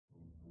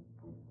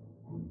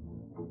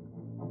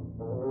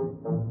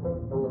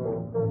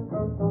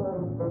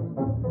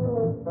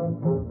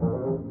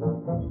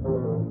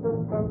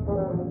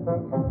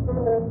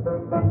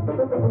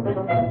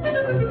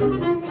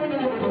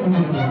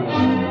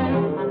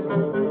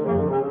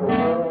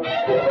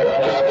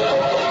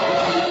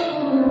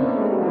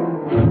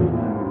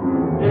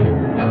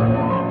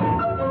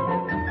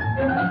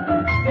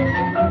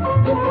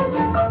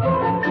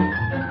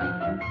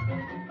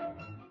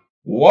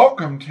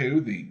to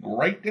the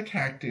Great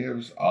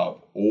Detectives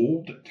of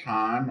Old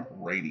Time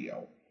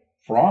Radio.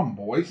 From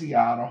Boise,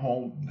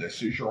 Idaho,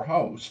 this is your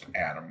host,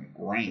 Adam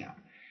Graham.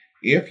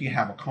 If you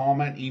have a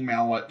comment,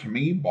 email it to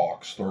me,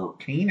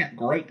 box13 at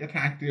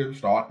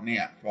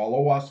greatdetectives.net.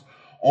 Follow us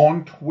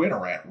on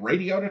Twitter at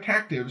Radio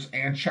Detectives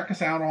and check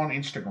us out on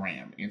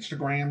Instagram,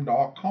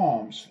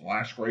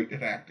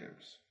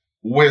 instagram.com/greatdetectives.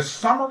 With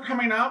summer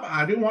coming up,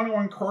 I do want to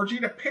encourage you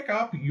to pick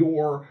up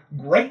your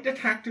Great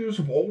Detectives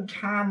of Old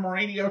Time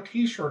Radio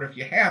t-shirt if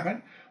you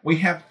haven't. We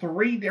have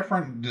 3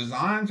 different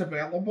designs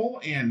available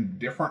in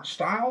different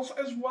styles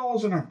as well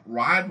as in a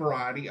wide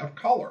variety of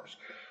colors.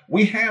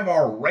 We have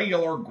our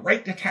regular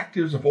Great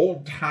Detectives of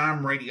Old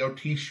Time Radio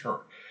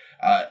t-shirt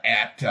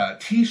at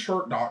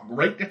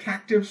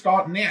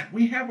t-shirt.greatdetectives.net.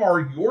 We have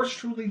our Yours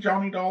Truly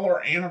Johnny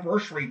Dollar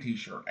anniversary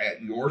t-shirt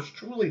at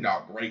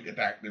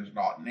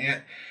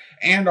yourstruly.greatdetectives.net.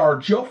 And our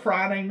Joe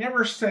Friday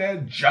Never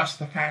Said Just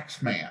the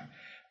Facts Man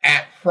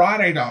at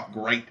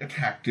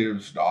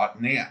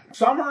friday.greatdetectives.net.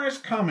 Summer is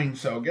coming,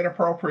 so get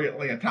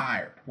appropriately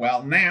attired.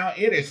 Well, now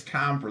it is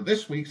time for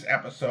this week's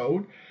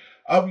episode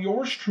of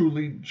Yours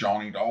Truly,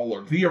 Johnny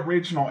Dollar. The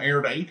original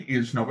air date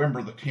is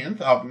November the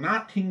 10th of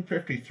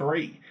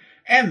 1953,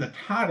 and the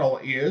title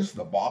is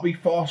The Bobby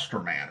Foster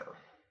Matter.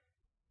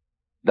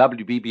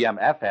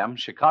 WBBM-FM,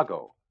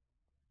 Chicago.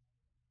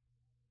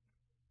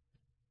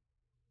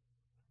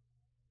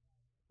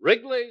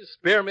 Wrigley's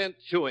Spearmint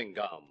Chewing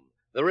Gum,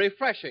 the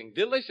refreshing,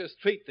 delicious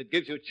treat that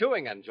gives you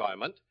chewing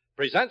enjoyment,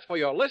 presents for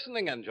your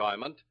listening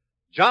enjoyment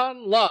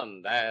John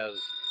Lund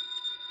as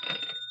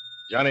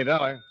Johnny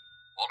Dollar.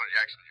 Walter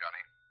Jackson,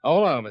 Johnny.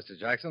 Oh, hello, Mr.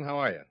 Jackson. How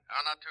are you?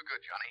 Oh, not too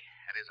good, Johnny.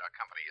 That is, our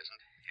company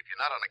isn't. If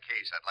you're not on a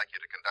case, I'd like you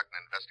to conduct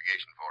an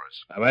investigation for us.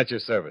 I'm at your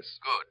service.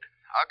 Good.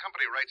 Our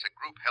company writes a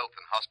group health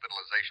and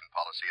hospitalization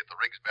policy at the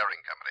Riggs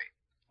Bearing Company.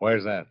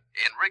 Where's that?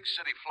 In Riggs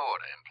City,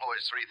 Florida.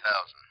 Employs 3,000.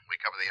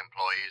 We cover the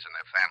employees and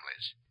their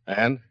families.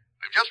 And?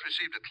 We've just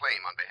received a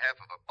claim on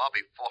behalf of a Bobby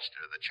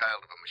Foster, the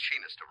child of a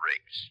machinist of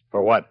Riggs.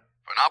 For what?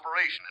 For an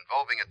operation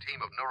involving a team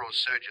of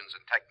neurosurgeons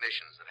and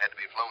technicians that had to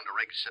be flown to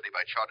Riggs City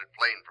by chartered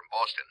plane from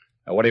Boston.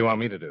 Now, what do you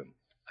want me to do?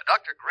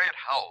 Dr. Grant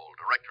Howell,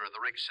 director of the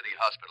Riggs City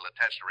Hospital,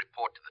 attached a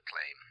report to the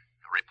claim.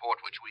 A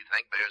report which we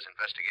think bears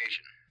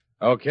investigation.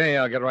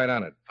 Okay, I'll get right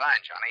on it.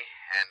 Fine, Johnny.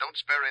 And don't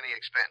spare any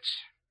expense.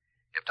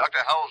 If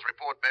Dr. Howell's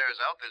report bears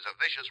out, there's a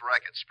vicious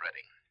racket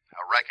spreading.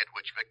 A racket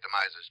which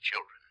victimizes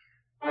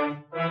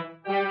children.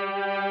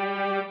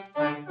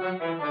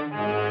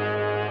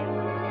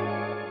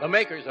 the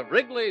makers of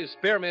Wrigley's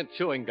Spearmint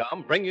Chewing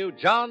Gum bring you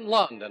John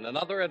Lund and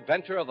another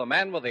adventure of the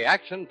man with the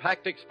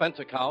action-packed expense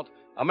account,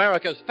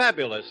 America's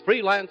fabulous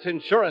freelance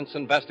insurance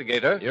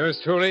investigator. Yours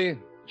truly,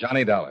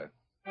 Johnny Dollar.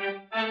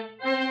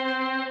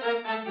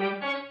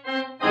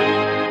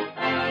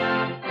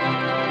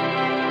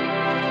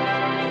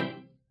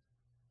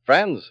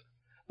 Friends,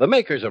 the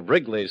makers of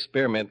Wrigley's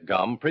Spearmint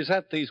Gum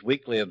present these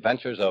weekly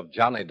adventures of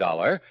Johnny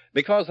Dollar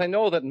because they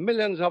know that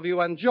millions of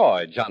you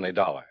enjoy Johnny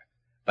Dollar.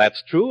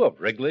 That's true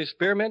of Wrigley's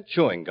Spearmint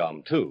Chewing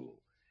Gum, too.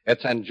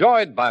 It's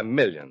enjoyed by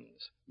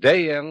millions,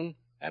 day in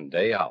and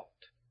day out.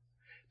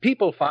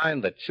 People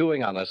find that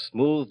chewing on a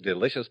smooth,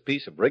 delicious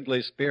piece of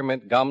Wrigley's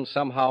Spearmint Gum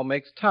somehow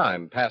makes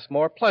time pass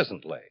more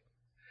pleasantly.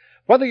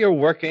 Whether you're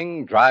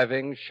working,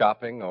 driving,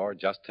 shopping, or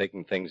just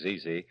taking things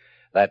easy,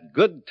 that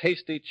good,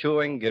 tasty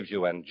chewing gives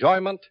you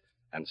enjoyment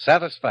and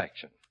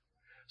satisfaction.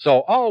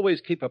 So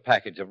always keep a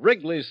package of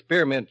Wrigley's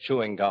Spearmint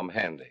Chewing Gum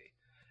handy.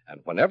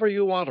 And whenever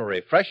you want a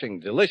refreshing,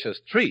 delicious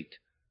treat,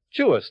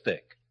 chew a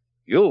stick.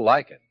 You'll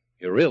like it.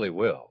 You really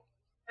will.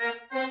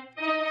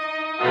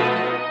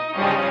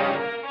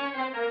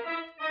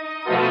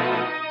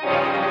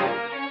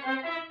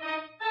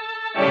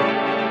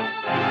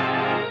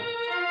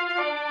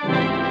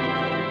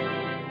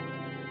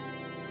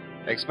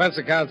 Expense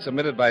account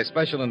submitted by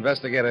Special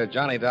Investigator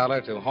Johnny Dollar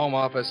to Home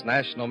Office,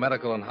 National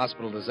Medical and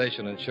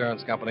Hospitalization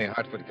Insurance Company,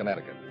 Hartford,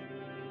 Connecticut.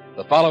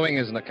 The following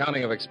is an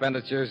accounting of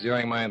expenditures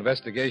during my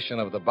investigation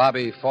of the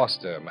Bobby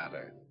Foster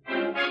matter.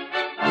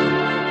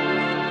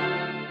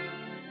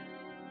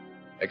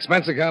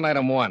 Expense account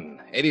item 1,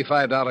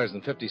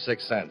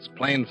 $85.56,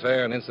 plane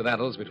fare and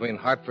incidentals between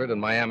Hartford and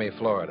Miami,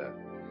 Florida.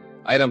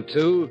 Item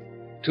 2,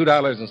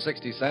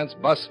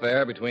 $2.60, bus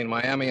fare between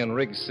Miami and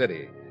Riggs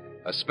City,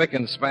 a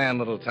spick-and-span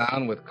little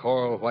town with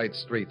coral white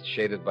streets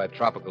shaded by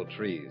tropical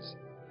trees.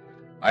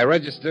 I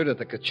registered at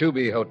the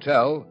Kachubi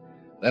Hotel,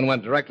 then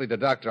went directly to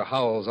Dr.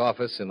 Howell's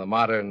office in the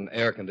modern,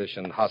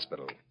 air-conditioned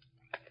hospital.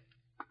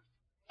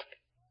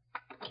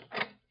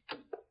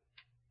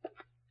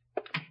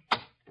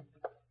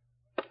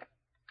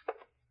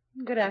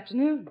 Good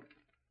afternoon.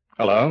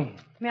 Hello.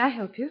 May I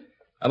help you?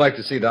 I'd like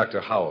to see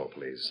Dr. Howell,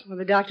 please. Well,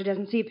 the doctor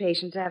doesn't see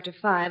patients after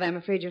 5. I'm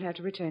afraid you'll have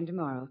to return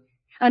tomorrow.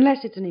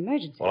 Unless it's an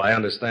emergency. Well, I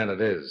understand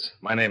it is.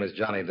 My name is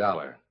Johnny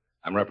Dollar.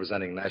 I'm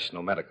representing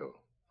National Medical.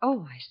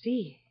 Oh, I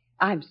see.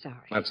 I'm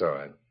sorry. That's all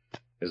right.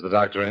 Is the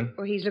doctor in?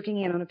 Well, he's looking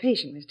in on a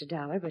patient, Mr.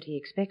 Dollar, but he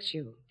expects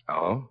you.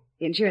 Oh?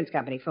 The insurance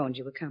company phoned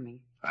you were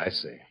coming. I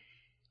see.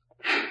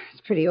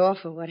 It's pretty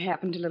awful what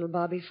happened to little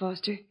Bobby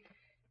Foster.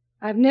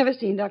 I've never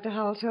seen Dr.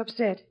 Howell so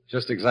upset.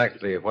 Just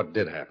exactly what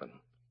did happen.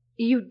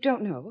 You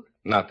don't know?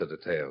 Not the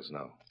details,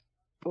 no.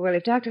 Well,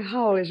 if Dr.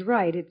 Howell is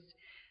right,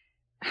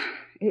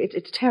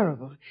 it's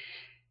terrible.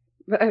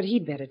 But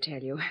he'd better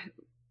tell you.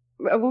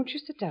 Won't you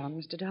sit down,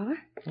 Mr. Dollar?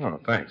 Oh,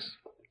 thanks.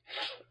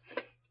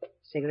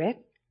 Cigarette?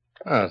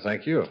 Oh,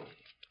 thank you.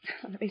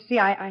 Let me see.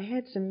 I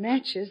had some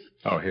matches.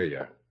 Oh, here you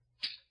are.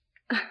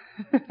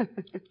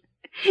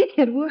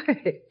 It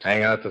worked.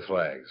 Hang out the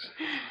flags.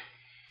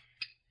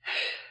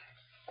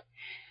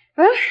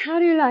 Well, how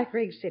do you like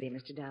Riggs City,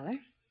 Mr. Dollar?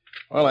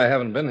 Well, I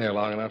haven't been here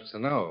long enough to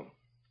know.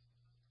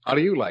 How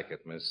do you like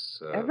it,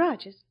 Miss...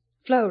 Rogers.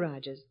 Flo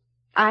Rogers.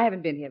 I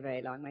haven't been here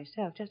very long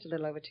myself, just a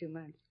little over 2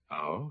 months.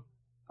 Oh?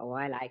 Oh,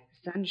 I like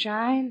the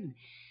sunshine,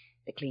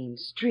 the clean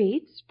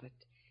streets, but...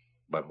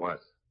 But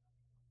what?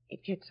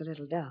 It gets a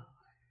little dull.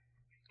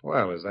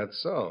 Well, is that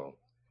so?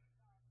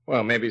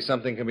 Well, maybe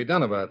something can be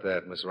done about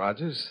that, Miss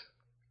Rogers.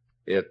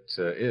 It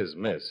is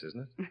Miss,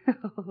 isn't it?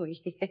 Oh,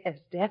 yes,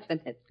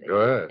 definitely.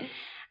 Good.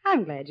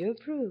 I'm glad you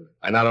approve.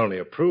 I not only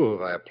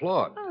approve, I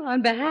applaud. Oh,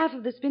 on behalf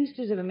of the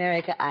spinsters of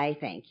America, I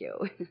thank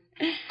you.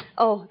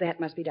 Oh, that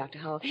must be Dr.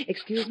 Howell.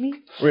 Excuse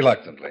me?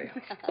 Reluctantly.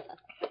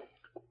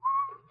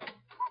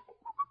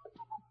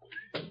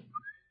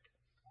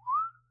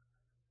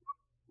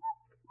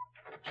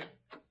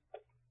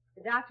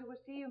 The doctor will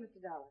see you,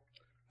 Mr. Dollar.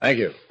 Thank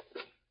you.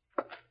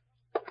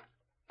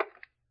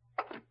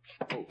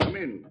 Oh, come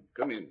in.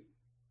 Come in.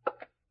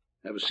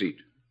 Have a seat.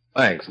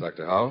 Thanks,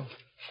 Dr. Howell.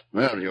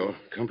 Well, your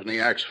company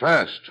acts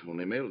fast.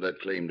 Only mailed that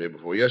claim day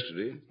before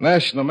yesterday.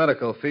 National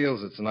Medical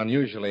feels it's an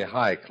unusually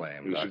high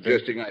claim, You're Doctor.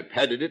 suggesting I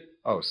padded it?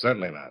 Oh,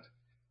 certainly not.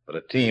 But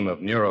a team of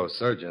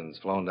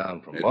neurosurgeons flown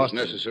down from It was Boston...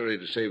 necessary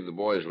to save the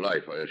boy's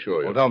life, I assure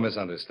you. Well, don't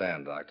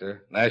misunderstand,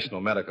 Doctor. National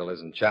Medical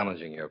isn't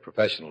challenging your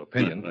professional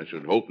opinion. I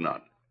should hope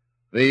not.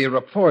 The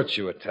report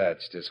you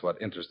attached is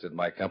what interested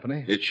my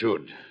company. It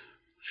should.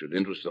 Should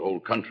interest the whole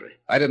country.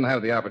 I didn't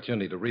have the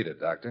opportunity to read it,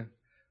 Doctor.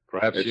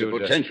 Perhaps It's you'd... a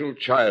potential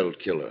child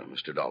killer,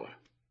 Mr. Dollar.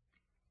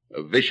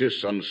 A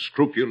vicious,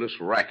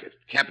 unscrupulous racket,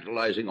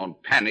 capitalizing on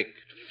panic,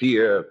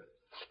 fear.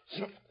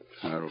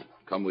 Now,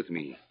 come with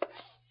me.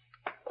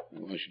 I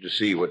want you to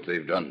see what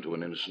they've done to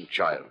an innocent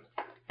child.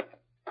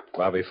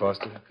 Bobby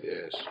Foster?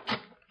 Yes.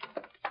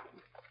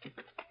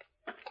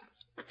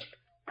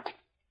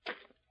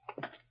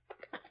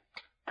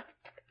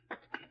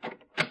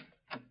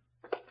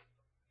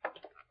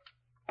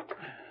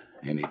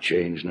 Any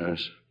change,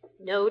 nurse?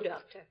 No,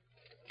 Doctor.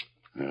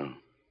 Well,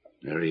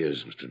 there he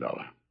is, Mr.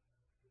 Dollar.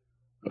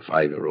 A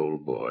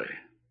 5-year-old boy,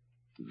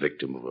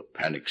 victim of a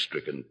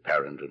panic-stricken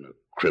parent and a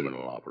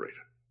criminal operator.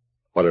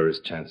 What are his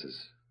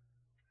chances?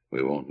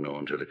 We won't know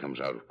until he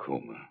comes out of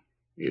coma,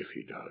 if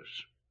he does.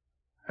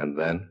 And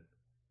then?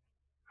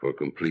 For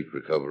complete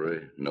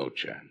recovery, no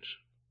chance.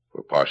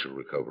 For partial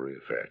recovery,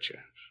 a fair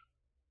chance.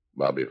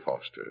 Bobby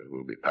Foster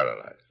will be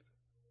paralyzed.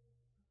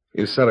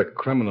 You said a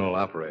criminal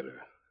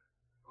operator.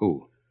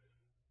 Who?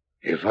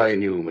 If I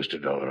knew, Mr.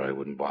 Dollar, I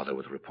wouldn't bother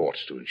with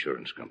reports to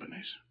insurance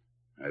companies.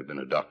 I've been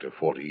a doctor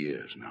 40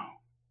 years now.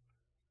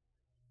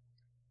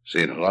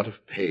 Seen a lot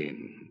of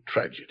pain and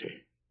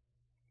tragedy.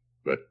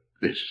 But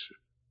this...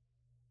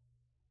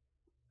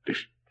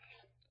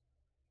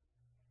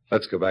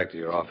 Let's go back to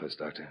your office,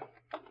 Doctor.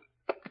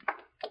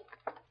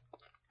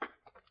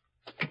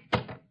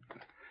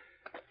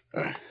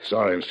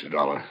 Sorry, Mr.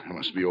 Dollar. I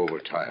must be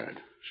overtired.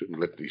 Shouldn't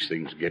let these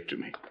things get to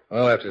me.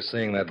 Well, after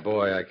seeing that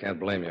boy, I can't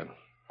blame you.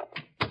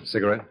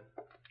 Cigarette?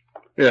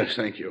 Yes,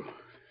 thank you.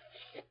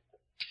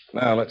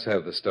 Now, let's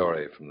have the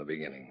story from the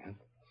beginning.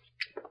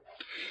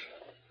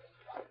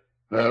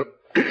 Well,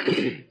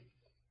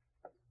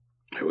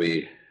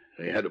 we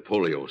had a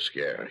polio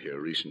scare here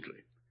recently.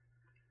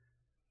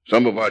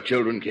 Some of our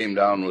children came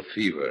down with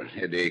fever,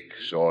 headache,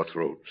 sore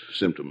throat,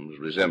 symptoms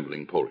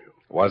resembling polio.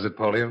 Was it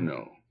polio?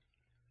 No.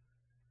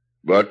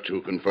 But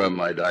to confirm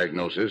my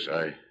diagnosis,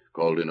 I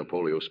called in a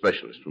polio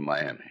specialist from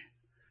Miami.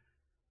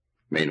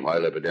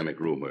 Meanwhile, epidemic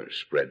rumors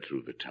spread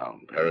through the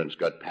town. Parents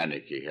got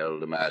panicky,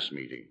 held a mass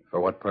meeting. For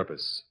what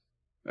purpose?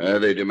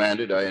 They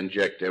demanded I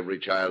inject every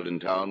child in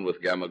town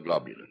with gamma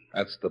globulin.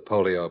 That's the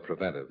polio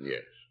preventive.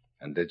 Yes.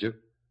 And did you?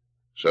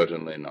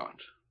 Certainly not.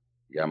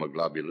 Gamma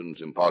globulin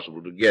is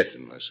impossible to get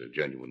unless a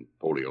genuine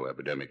polio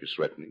epidemic is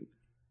threatening.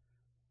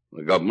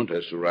 The government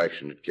has to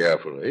ration it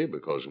carefully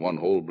because one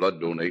whole blood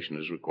donation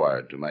is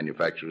required to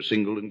manufacture a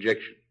single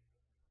injection.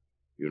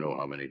 You know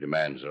how many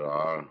demands there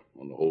are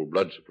on the whole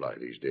blood supply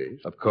these days.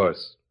 Of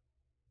course.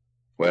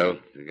 Well,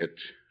 to get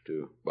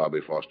to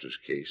Bobby Foster's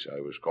case,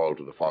 I was called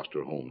to the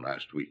Foster home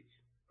last week.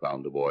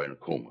 Found the boy in a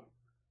coma.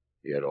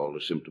 He had all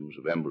the symptoms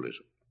of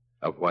embolism.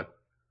 Of what?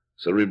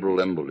 Cerebral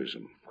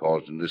embolism,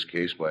 caused in this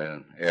case by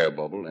an air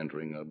bubble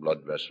entering a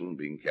blood vessel and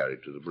being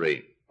carried to the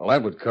brain. Well,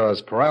 that would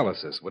cause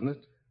paralysis, wouldn't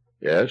it?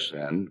 Yes,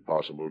 and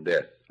possible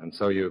death. And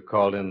so you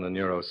called in the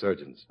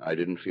neurosurgeons. I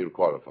didn't feel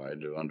qualified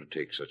to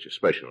undertake such a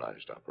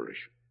specialized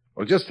operation.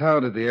 Well, just how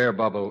did the air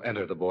bubble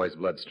enter the boy's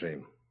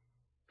bloodstream?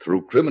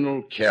 Through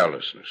criminal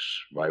carelessness,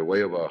 by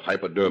way of a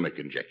hypodermic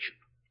injection.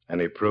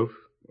 Any proof?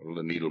 Well,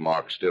 the needle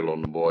mark's still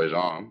on the boy's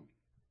arm.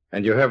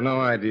 And you have no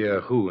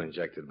idea who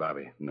injected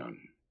Bobby? None.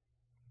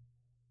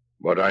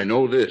 But I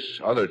know this.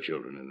 Other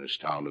children in this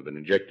town have been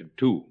injected,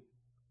 too.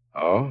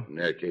 Oh? In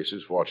their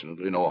cases,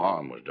 fortunately, no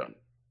harm was done.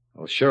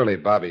 Well, surely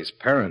Bobby's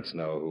parents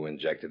know who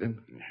injected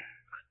him.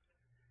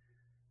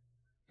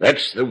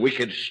 That's the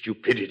wicked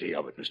stupidity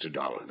of it, Mr.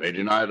 Dollar. They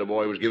deny the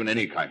boy was given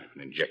any kind of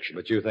an injection.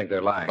 But you think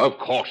they're lying? Of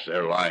course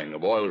they're lying. The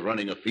boy was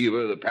running a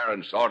fever. The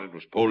parents thought it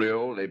was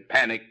polio. They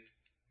panicked,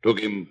 took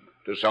him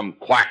to some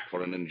quack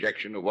for an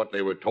injection of what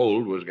they were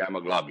told was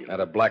gamma globulin.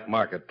 At a black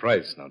market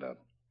price, no doubt.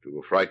 To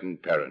a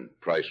frightened parent,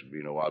 price would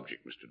be no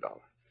object, Mr.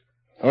 Dollar.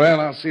 Well,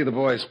 I'll see the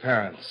boy's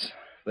parents.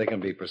 They can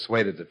be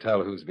persuaded to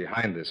tell who's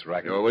behind this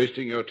racket. You're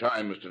wasting your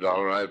time, Mr.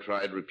 Dollar. I've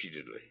tried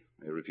repeatedly.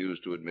 They refuse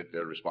to admit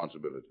their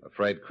responsibility.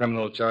 Afraid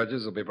criminal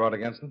charges will be brought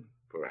against them?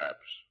 Perhaps.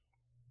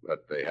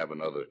 But they have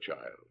another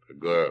child, a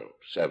girl,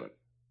 7.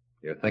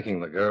 You're thinking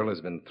the girl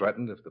has been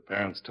threatened if the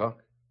parents talk?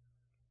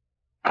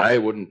 I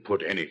wouldn't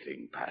put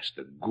anything past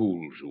the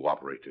ghouls who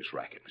operate this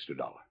racket, Mr.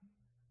 Dollar.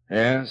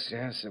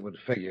 Yes, it would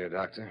figure,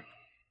 Doctor.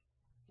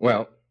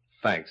 Well,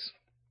 thanks.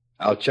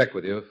 I'll check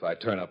with you if I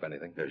turn up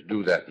anything. Yes,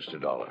 do that, Mr.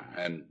 Dollar,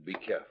 and be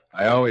careful.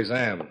 I always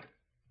am.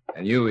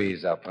 And you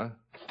ease up, huh?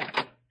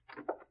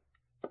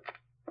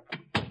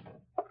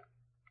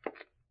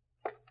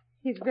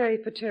 He's very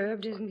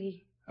perturbed, isn't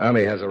he?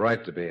 Army has a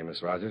right to be,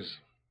 Miss Rogers.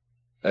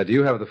 Do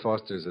you have the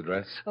Fosters'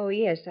 address? Oh,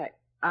 yes.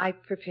 I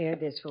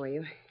prepared this for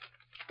you.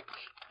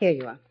 Here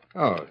you are.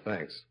 Oh,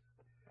 thanks.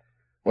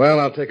 Well,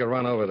 I'll take a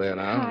run over there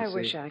now. I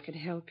wish I could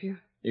help you.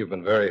 You've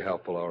been very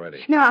helpful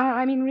already. No,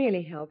 I mean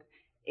really help.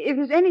 If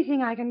there's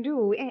anything I can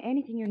do,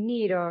 anything you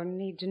need or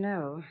need to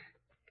know.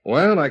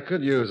 Well, I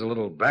could use a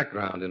little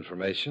background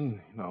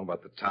information,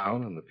 about the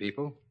town and the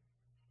people.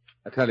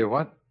 I tell you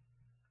what.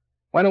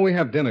 Why don't we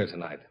have dinner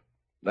tonight?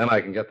 Then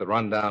I can get the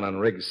rundown on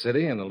Riggs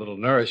City and a little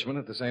nourishment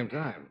at the same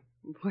time.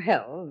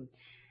 Well...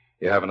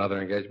 You have another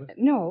engagement?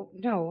 No,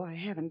 I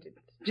haven't. It's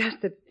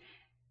just that...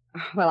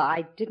 Well,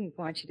 I didn't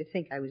want you to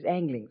think I was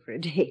angling for a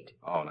date.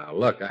 Oh, now,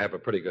 look, I have a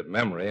pretty good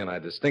memory, and I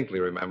distinctly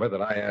remember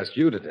that I asked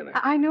you to dinner.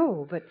 I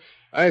know, but...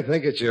 I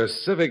think it's your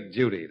civic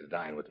duty to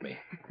dine with me.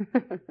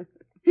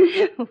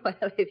 Well,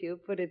 if you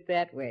put it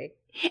that way.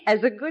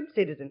 As a good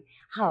citizen,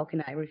 how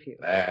can I refuse?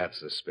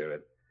 That's the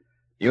spirit.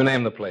 You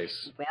name the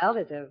place. Well,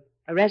 there's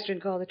a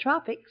restaurant called the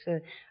Tropics, a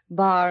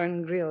bar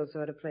and grill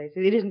sort of place.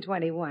 It isn't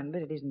 21,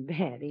 but it isn't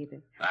bad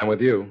either. I'm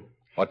with you.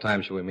 What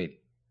time shall we meet?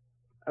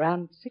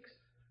 Around 6.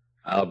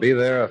 I'll be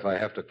there if I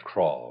have to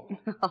crawl.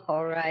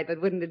 All right, but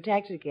wouldn't a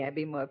taxi cab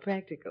be more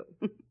practical?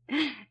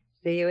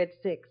 See you at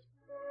 6.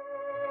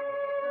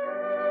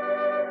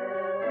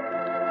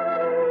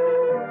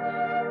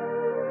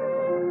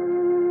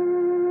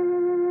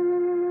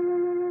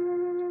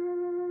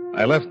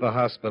 I left the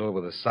hospital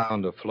with the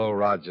sound of Flo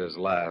Rogers'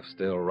 laugh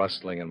still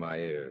rustling in my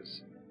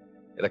ears.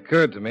 It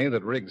occurred to me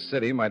that Riggs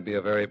City might be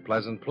a very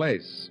pleasant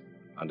place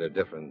under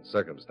different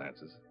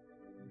circumstances.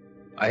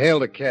 I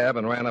hailed a cab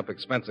and ran up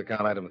expense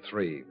account item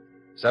 3,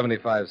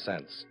 75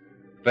 cents.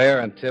 Fare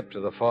and tip to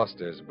the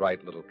Fosters'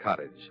 bright little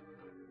cottage,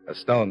 a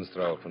stone's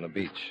throw from the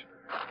beach.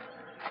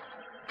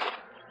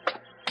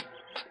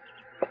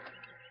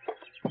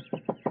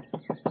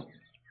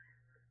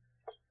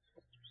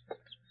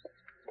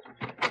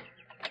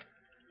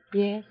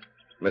 Yes?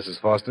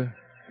 Mrs. Foster?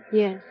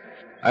 Yes.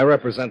 I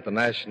represent the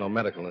National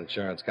Medical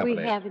Insurance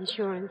Company. We have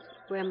insurance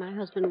where my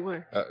husband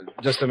works.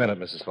 Just a minute,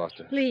 Mrs.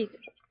 Foster. Please.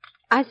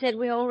 I said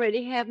we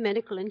already have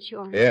medical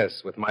insurance.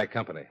 Yes, with my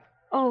company.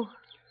 Oh.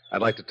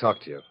 I'd like to talk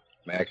to you.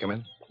 May I come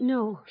in?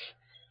 No.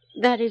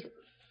 That is,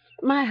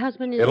 my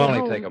husband is It'll at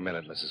only home. take a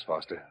minute, Mrs.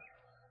 Foster.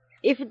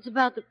 If it's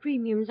about the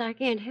premiums, I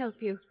can't help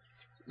you.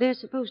 They're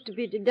supposed to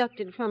be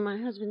deducted from my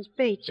husband's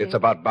paycheck. It's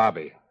about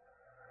Bobby.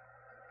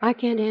 I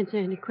can't answer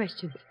any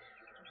questions.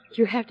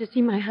 You have to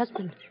see my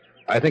husband.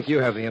 I think you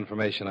have the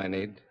information I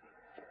need.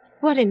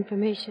 What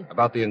information?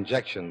 About the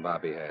injection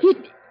Bobby had.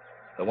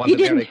 The one he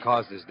that nearly didn't.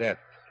 caused his death.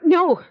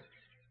 No.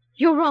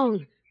 You're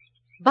wrong.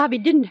 Bobby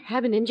didn't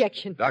have an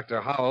injection.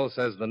 Dr. Howell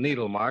says the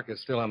needle mark is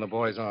still on the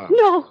boy's arm.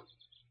 No.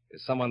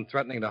 Is someone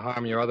threatening to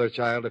harm your other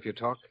child if you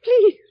talk?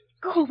 Please,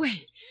 go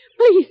away.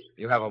 Please.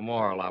 You have a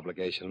moral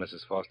obligation,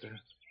 Mrs. Foster.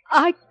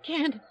 I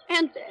can't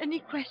answer any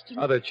questions.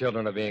 Other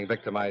children are being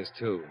victimized,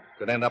 too.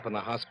 Could end up in the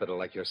hospital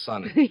like your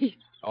son. Please.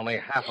 Only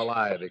half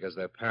alive because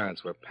their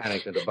parents were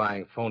panicked into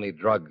buying phony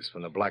drugs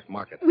from the black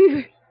market.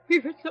 We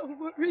were so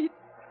worried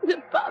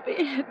that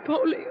Bobby had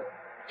polio.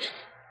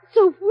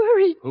 So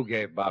worried. Who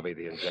gave Bobby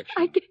the injection?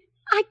 I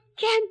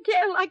can't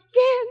tell. I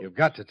can't. You've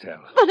got to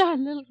tell. But our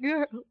little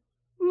girl,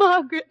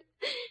 Margaret,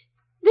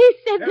 they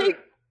said they...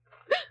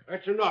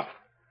 That's enough.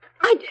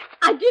 I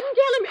didn't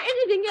tell him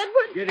anything,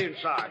 Edward. Get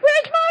inside.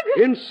 Where's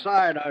Margaret?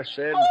 Inside, I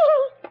said.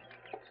 Oh.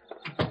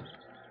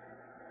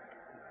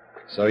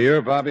 So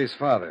you're Bobby's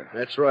father.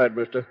 That's right,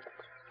 mister.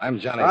 I'm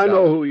Johnny I Dollar.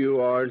 know who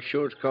you are,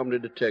 insurance company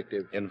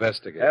detective.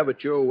 Investigate. Have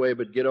it your way,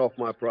 but get off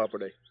my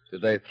property.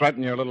 Did they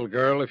threaten your little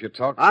girl if you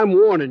talk? I'm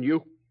warning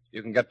you.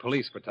 You can get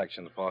police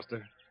protection,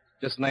 Foster.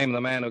 Just name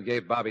the man who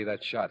gave Bobby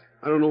that shot.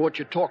 I don't know what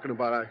you're talking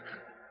about.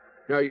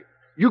 Now,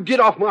 You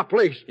get off my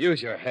place.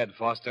 Use your head,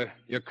 Foster.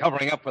 You're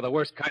covering up for the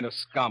worst kind of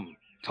scum.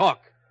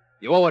 Talk.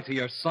 You owe it to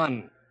your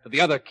son, to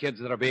the other kids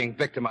that are being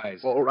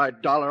victimized. All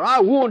right, Dollar. I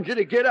warned you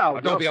to get out.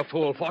 Now, don't be a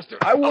fool, Foster.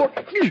 I warned...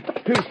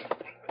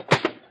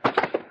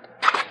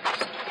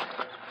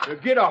 Now,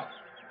 get up.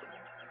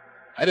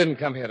 I didn't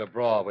come here to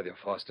brawl with you,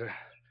 Foster.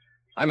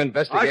 I'm I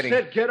investigating...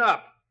 said get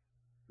up.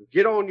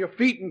 Get on your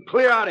feet and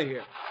clear out of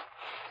here.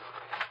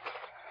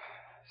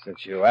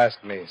 Since you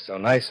asked me so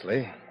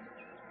nicely,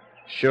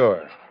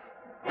 sure.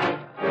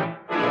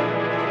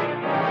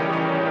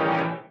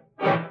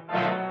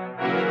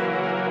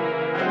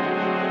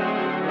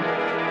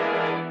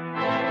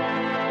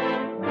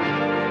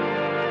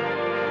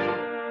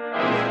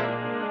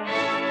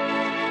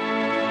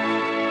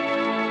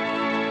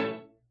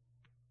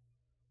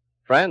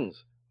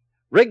 Friends,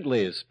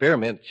 Wrigley's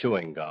Spearmint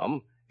Chewing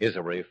Gum is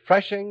a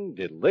refreshing,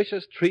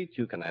 delicious treat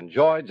you can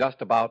enjoy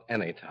just about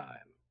any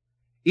time.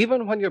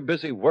 Even when you're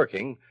busy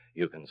working,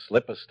 you can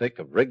slip a stick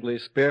of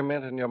Wrigley's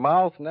Spearmint in your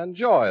mouth and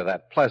enjoy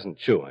that pleasant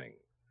chewing.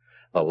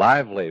 The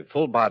lively,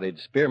 full-bodied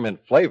spearmint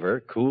flavor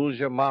cools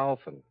your mouth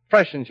and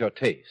freshens your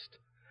taste.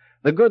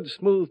 The good,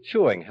 smooth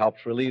chewing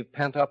helps relieve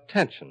pent-up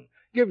tension,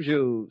 gives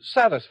you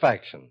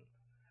satisfaction.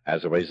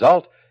 As a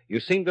result, you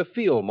seem to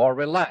feel more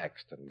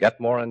relaxed and get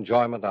more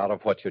enjoyment out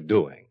of what you're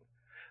doing.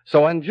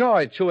 So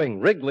enjoy chewing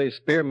Wrigley's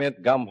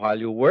Spearmint Gum while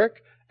you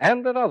work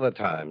and at other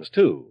times,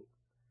 too.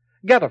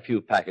 Get a few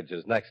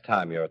packages next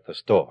time you're at the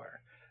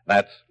store.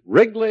 That's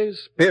Wrigley's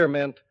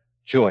Spearmint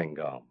Chewing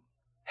Gum.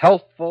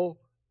 Healthful,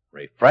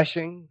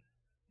 refreshing,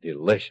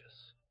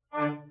 delicious.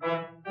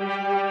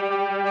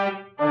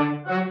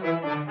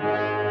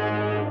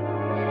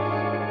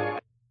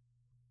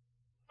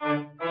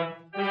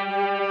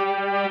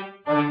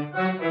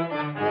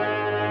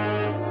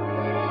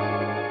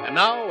 And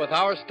now, with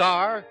our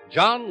star,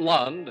 John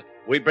Lund,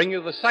 we bring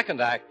you the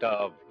second act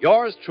of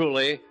Yours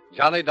Truly,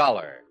 Johnny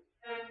Dollar.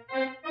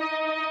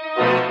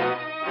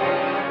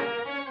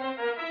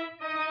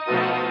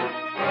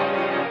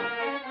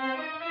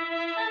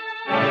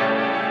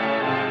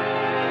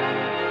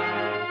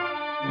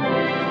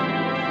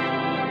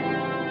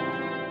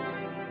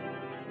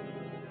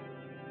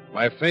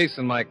 My face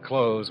and my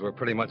clothes were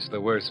pretty much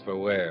the worse for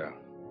wear.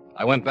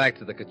 I went back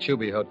to the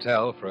Kachubi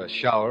Hotel for a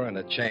shower and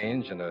a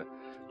change and a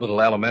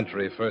little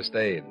elementary first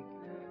aid.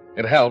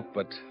 It helped,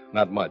 but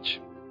not much.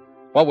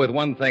 What with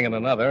one thing and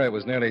another, it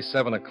was nearly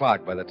 7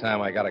 o'clock by the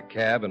time I got a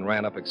cab and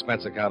ran up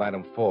expense account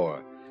item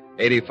 4,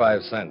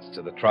 85 cents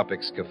to the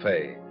Tropics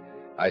Cafe.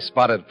 I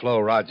spotted Flo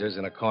Rogers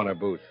in a corner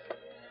booth.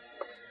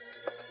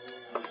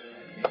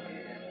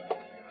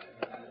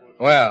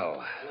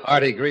 Well,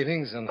 hearty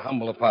greetings and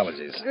humble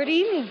apologies. Good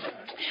evening.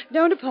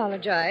 Don't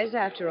apologize.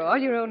 After all,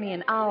 you're only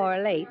an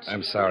hour late.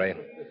 I'm sorry.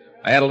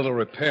 I had a little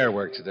repair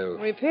work to do.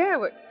 Repair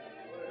work?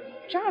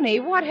 Johnny,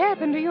 what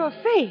happened to your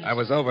face? I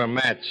was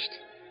overmatched.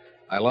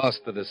 I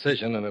lost the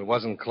decision, and it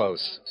wasn't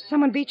close.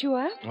 Someone beat you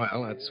up?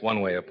 Well, that's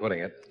one way of putting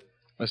it.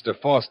 Mr.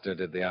 Foster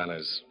did the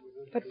honors.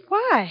 But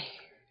why?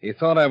 He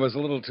thought I was a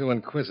little too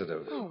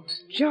inquisitive. Oh,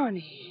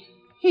 Johnny.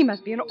 He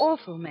must be an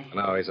awful man.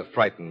 No, he's a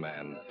frightened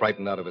man,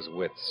 frightened out of his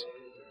wits.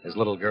 His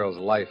little girl's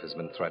life has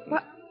been threatened.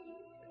 What?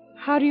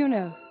 How do you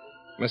know?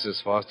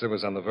 Mrs. Foster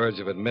was on the verge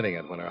of admitting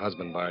it when her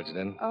husband barged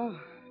in. Oh.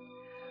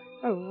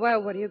 Oh,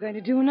 well, what are you going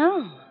to do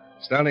now?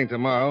 Starting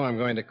tomorrow, I'm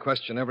going to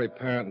question every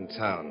parent in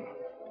town.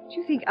 Do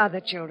you think other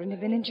children have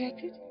been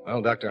injected?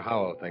 Well, Dr.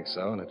 Howell thinks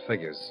so, and it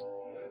figures.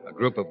 A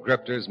group of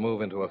grifters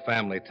move into a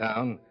family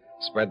town,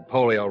 spread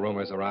polio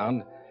rumors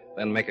around,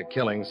 then make a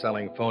killing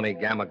selling phony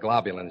gamma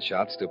globulin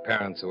shots to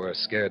parents who are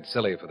scared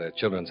silly for their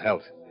children's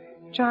health.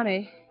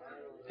 Johnny.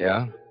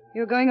 Yeah?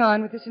 You're going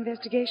on with this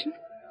investigation?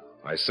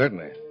 Why,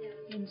 certainly.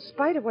 In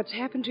spite of what's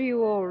happened to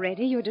you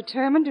already, you're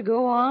determined to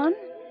go on?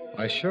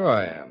 Why, sure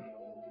I am.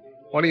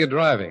 What are you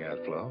driving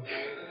at, Flo?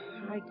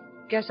 I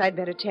guess I'd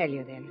better tell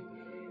you then.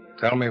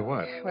 Tell me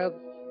what? Well,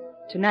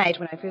 tonight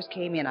when I first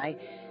came in, I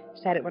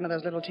sat at one of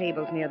those little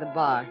tables near the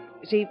bar.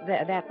 See,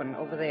 that one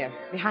over there,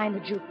 behind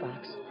the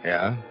jukebox.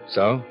 Yeah?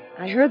 So?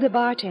 I heard the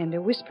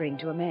bartender whispering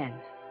to a man.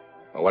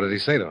 Well, what did he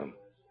say to him?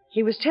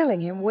 He was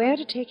telling him where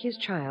to take his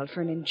child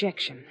for an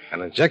injection.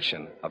 An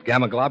injection of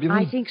gamma globulin?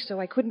 I think so.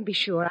 I couldn't be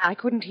sure. I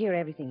couldn't hear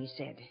everything he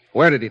said.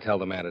 Where did he tell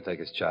the man to take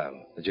his child?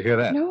 Did you hear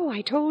that? No,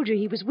 I told you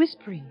he was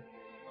whispering.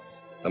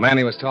 The man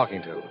he was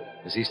talking to,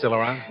 is he still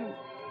around?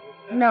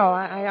 No,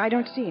 I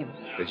don't see him.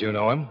 Did you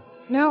know him?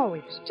 No,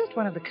 he was just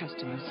one of the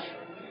customers.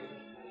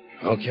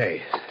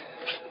 Okay.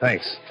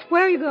 Thanks.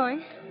 Where are you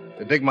going?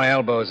 To dig my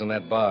elbows in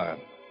that bar.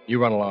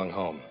 You run along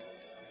home.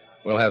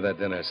 We'll have that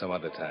dinner some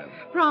other time.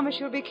 Promise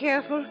you'll be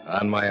careful.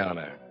 On my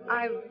honor.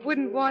 I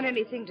wouldn't want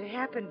anything to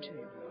happen to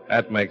you.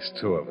 That makes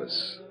two of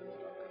us.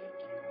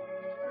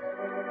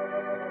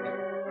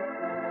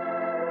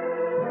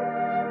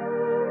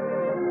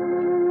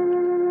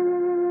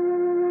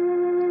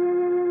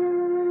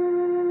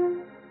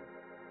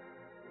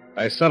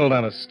 I settled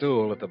on a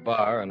stool at the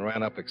bar and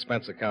ran up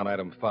expense account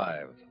item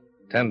 5,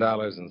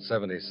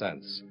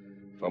 $10.70,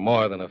 for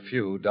more than a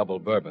few double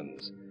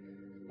bourbons.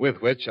 With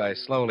which I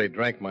slowly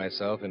drank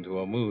myself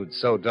into a mood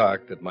so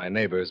dark that my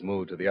neighbors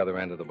moved to the other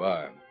end of the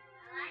bar.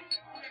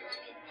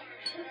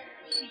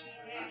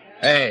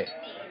 Hey,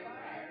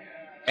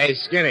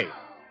 Skinny.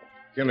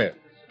 Come here.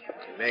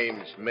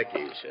 Name's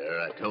Mickey,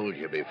 sir. I told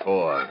you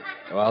before.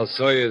 Well,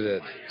 so you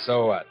did.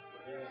 So what?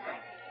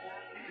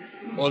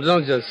 Well,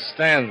 don't just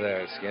stand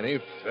there, Skinny.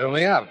 Fill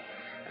me up.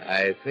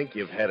 I think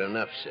you've had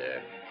enough,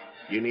 sir.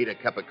 You need a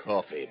cup of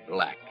coffee,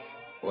 black.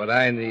 What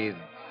I need,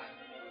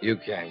 you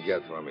can't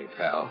get for me,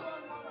 pal.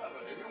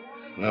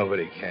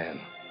 Nobody can.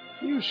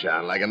 You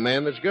sound like a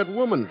man that's got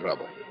woman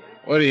trouble.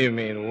 What do you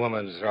mean,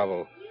 woman's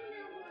trouble?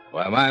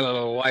 Why, my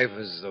little wife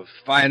is the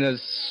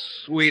finest,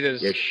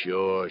 sweetest... Yeah,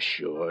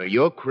 sure.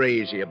 You're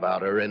crazy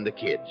about her and the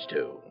kids,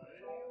 too.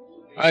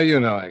 How do you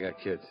know I got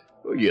kids?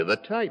 Well, you're the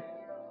type.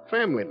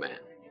 Family man.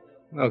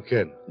 No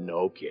kid.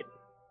 No kid.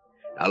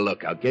 Now,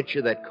 look, I'll get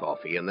you that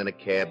coffee and then a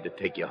cab to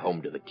take you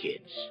home to the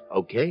kids.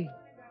 Okay?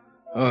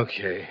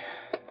 Okay.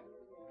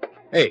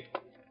 Hey,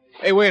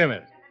 wait a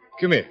minute.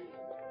 Come here.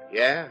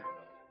 Yeah?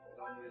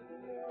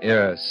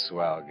 You're a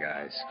swell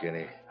guy,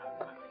 Skinny.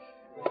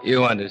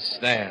 You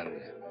understand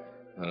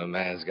when a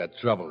man's got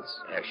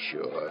troubles. Yeah,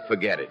 sure.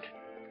 Forget it.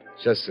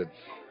 Just that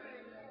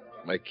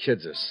my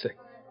kids are sick.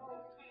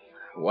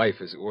 My wife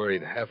is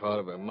worried half out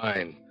of her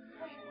mind.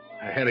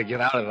 I had to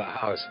get out of the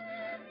house.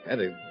 Had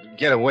to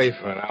get away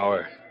for an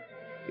hour.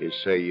 You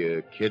say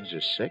your kids are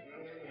sick?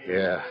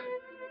 Yeah.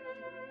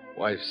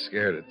 Wife's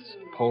scared it's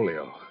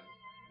polio.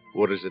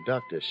 What does the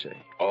doctor say?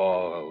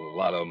 Oh, a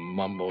lot of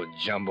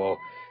mumbo-jumbo.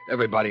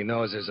 Everybody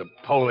knows there's a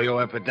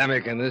polio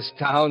epidemic in this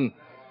town.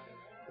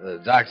 The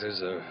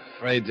doctors are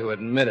afraid to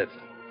admit it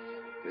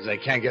because they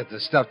can't get the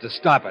stuff to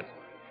stop it.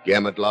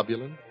 Gamma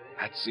globulin?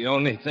 That's the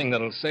only thing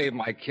that'll save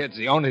my kids,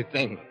 the only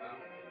thing.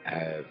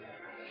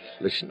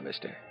 Listen,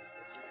 mister.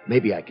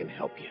 Maybe I can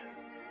help you.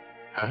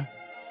 Huh?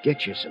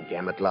 Get you some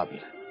gamma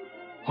globulin.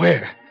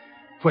 Where?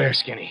 Where,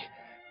 Skinny?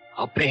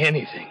 I'll pay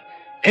anything.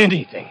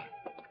 Anything.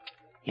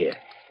 Here,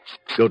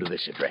 go to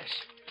this address.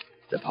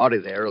 The party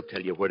there will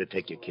tell you where to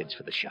take your kids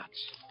for the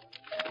shots.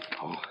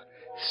 Oh,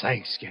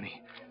 thanks,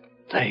 Skinny.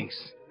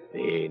 Thanks.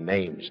 The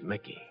name's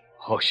Mickey.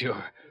 Oh,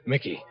 sure.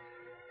 Mickey.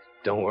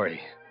 Don't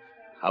worry.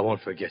 I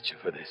won't forget you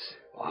for this.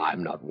 Oh,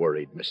 I'm not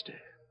worried, mister.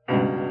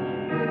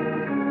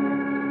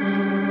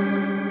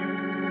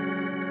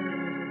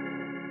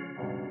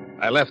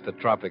 I left the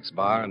Tropics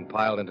bar and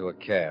piled into a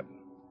cab.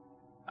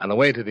 On the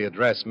way to the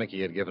address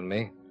Mickey had given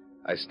me,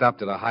 I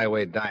stopped at a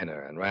highway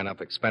diner and ran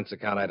up expense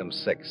account item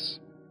 6,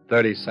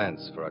 30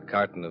 cents for a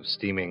carton of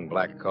steaming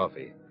black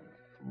coffee.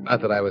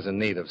 Not that I was in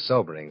need of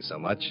sobering so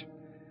much.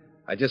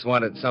 I just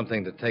wanted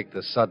something to take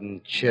the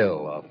sudden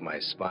chill off my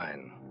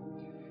spine.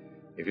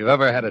 If you've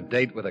ever had a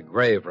date with a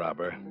grave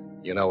robber,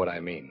 you know what I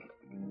mean.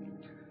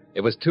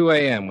 It was 2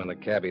 a.m. when the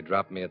cabbie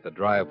dropped me at the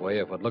driveway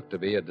of what looked to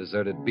be a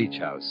deserted beach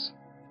house.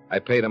 I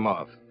paid him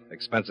off,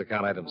 expense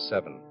account item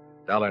 7,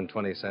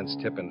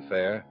 $1.20 tip and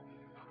fare,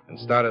 and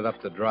started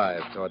up the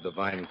drive toward the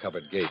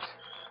vine-covered gate.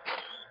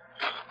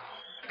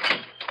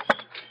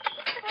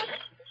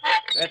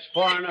 That's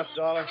far enough,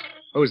 Dollar.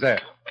 Who's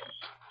there?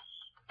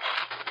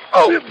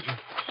 Oh!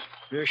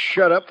 Just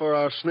shut up or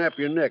I'll snap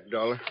your neck,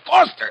 Dollar.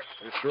 Foster!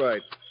 That's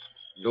right.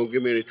 Don't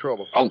give me any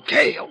trouble.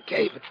 Okay,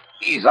 but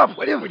ease up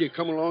with him. Will you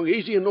come along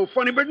easy and no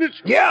funny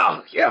business?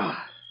 Yeah.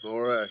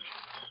 All right.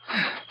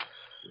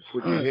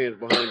 Put your hands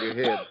behind your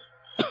head.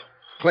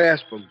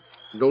 Clasp them.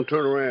 Don't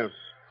turn around.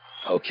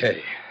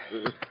 Okay.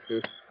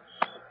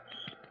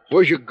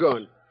 Where's your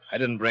gun? I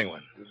didn't bring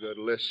one. You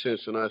got less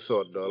sense than I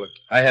thought, Dollar.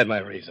 I had my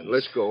reasons.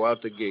 Let's go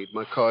out the gate.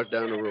 My car's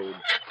down the road.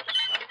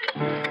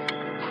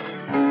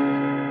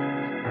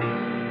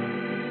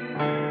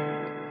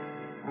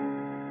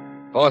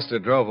 Foster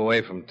drove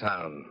away from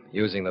town,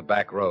 using the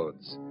back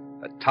roads,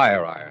 a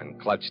tire iron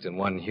clutched in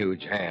one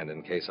huge hand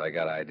in case I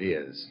got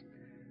ideas.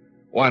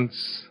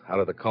 Once, out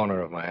of the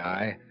corner of my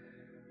eye,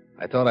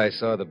 I thought I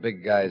saw the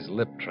big guy's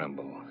lip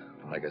tremble,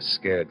 like a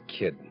scared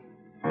kid.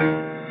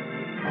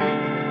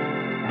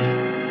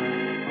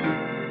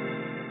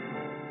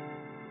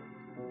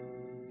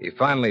 He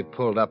finally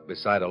pulled up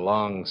beside a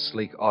long,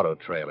 sleek auto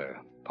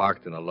trailer,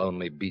 parked in a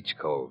lonely beach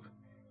cove.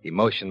 He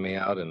motioned me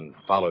out and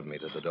followed me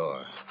to the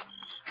door.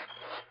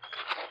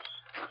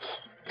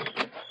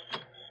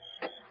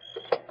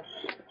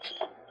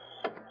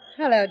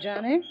 Hello,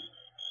 Johnny.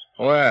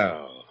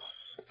 Well,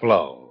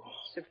 Flo.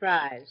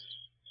 Surprised.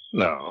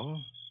 No.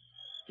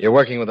 You're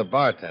working with a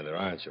bartender,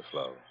 aren't you,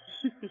 Flo?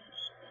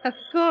 Of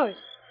course.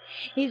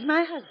 He's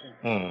my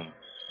husband.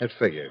 It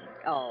figured.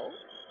 Oh?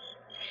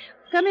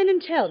 Come in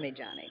and tell me,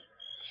 Johnny.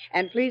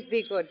 And please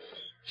be good.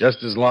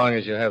 Just as long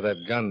as you have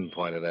that gun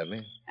pointed at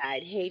me.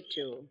 I'd hate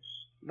to,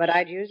 but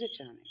I'd use it,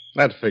 Johnny.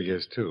 That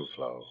figures, too,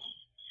 Flo.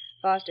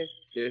 Foster.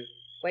 Yeah?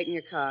 Wait in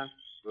your car.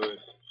 All right.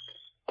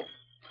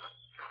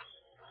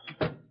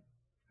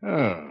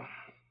 Oh.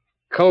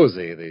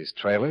 Cozy, these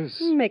trailers.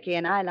 Mickey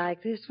and I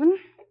like this one.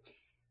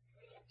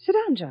 Sit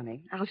down,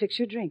 Johnny. I'll fix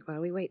your drink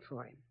while we wait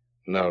for him.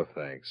 No,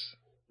 thanks.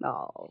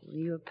 Oh,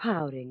 you're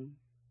pouting.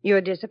 You're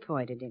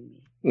disappointed in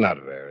me.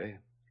 Not very.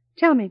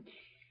 Tell me,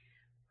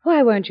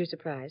 Why weren't you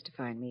surprised to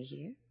find me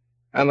here?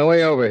 On the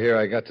way over here,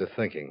 I got to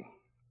thinking.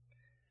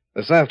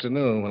 This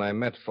afternoon, when I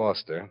met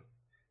Foster,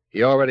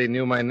 he already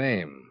knew my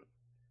name.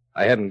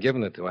 I hadn't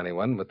given it to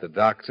anyone but the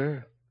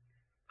doctor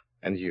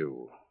and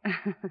you.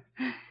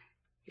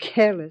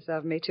 Careless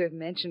of me to have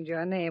mentioned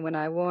your name when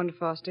I warned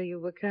Foster you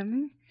were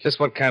coming. Just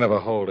what kind of a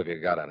hold have you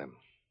got on him?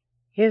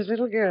 His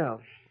little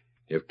girl.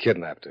 You've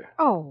kidnapped her.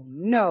 Oh,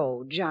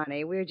 no,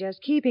 Johnny. We're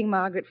just keeping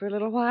Margaret for a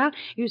little while.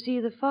 You see,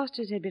 the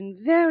Fosters had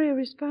been very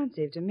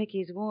responsive to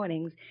Mickey's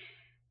warnings.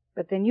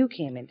 But then you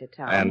came into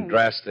town. And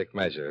drastic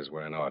measures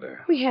were in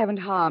order. We haven't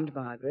harmed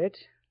Margaret.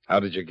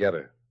 How did you get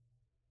her?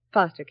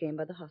 Foster came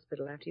by the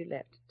hospital after you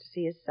left to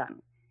see his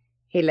son.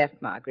 He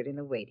left Margaret in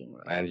the waiting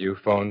room. And you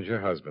phoned your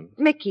husband?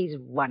 Mickey's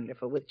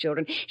wonderful with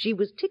children. She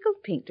was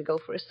tickled pink to go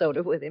for a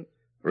soda with him.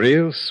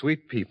 Real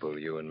sweet people,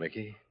 you and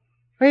Mickey.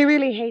 We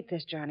really hate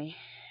this, Johnny.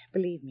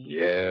 Believe me.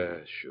 Yeah,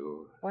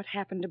 sure. What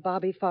happened to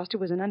Bobby Foster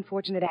was an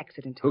unfortunate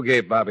accident. Who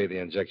gave Bobby the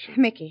injection?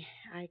 Mickey.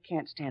 I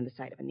can't stand the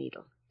sight of a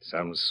needle.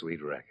 Some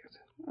sweet racket.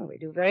 Oh, we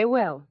do very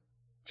well.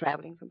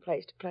 Traveling from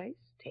place to place,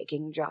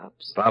 taking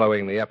jobs.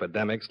 Following the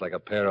epidemics like a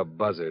pair of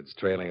buzzards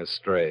trailing a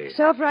stray.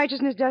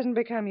 Self-righteousness doesn't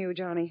become you,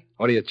 Johnny.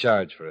 What do you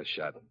charge for a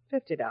shot?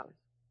 $50.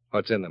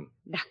 What's in them?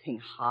 Nothing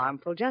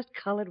harmful, just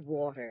colored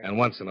water. And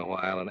once in a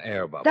while, an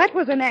air bubble. That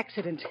was an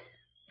accident.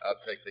 I'll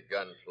take the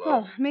gun, Flo.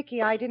 Oh,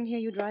 Mickey, I didn't hear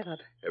you drive up.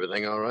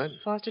 Everything all right?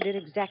 Foster did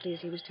exactly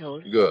as he was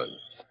told. Good.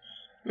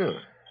 Yeah.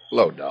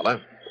 Hello,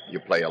 Dollar. You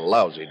play a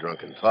lousy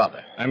drunken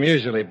father. I'm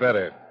usually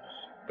better,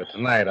 but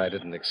tonight I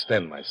didn't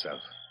extend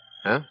myself.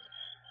 Huh?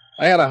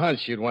 I had a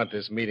hunch you'd want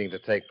this meeting to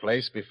take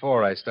place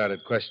before I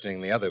started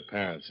questioning the other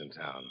parents in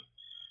town.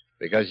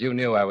 Because you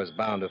knew I was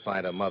bound to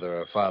find a mother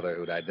or father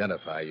who'd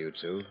identify you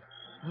two.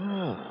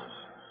 Oh.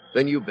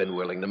 Then you've been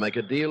willing to make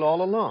a deal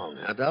all along,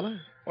 huh, Dollar?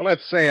 Well,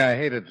 let's say I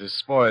hated to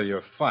spoil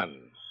your fun.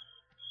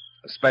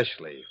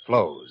 Especially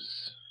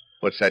Flo's.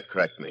 What's that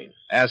crack mean?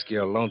 Ask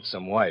your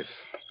lonesome wife.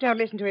 Don't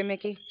listen to him,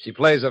 Mickey. She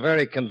plays a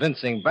very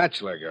convincing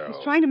bachelor girl.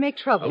 He's trying to make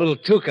trouble. A little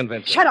too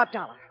convincing. Shut up,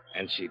 Dollar.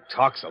 And she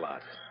talks a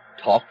lot.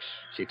 Talks?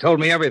 She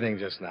told me everything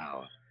just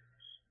now.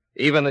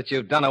 Even that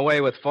you've done away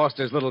with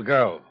Foster's little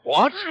girl.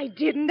 What? I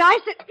didn't. I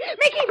said...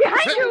 Mickey,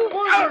 behind you!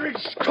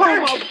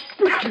 Come on!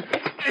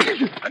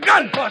 A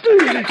gun, Foster!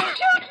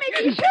 Shoot,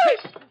 Mickey, shoot!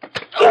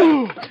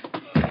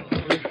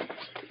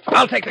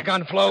 I'll take the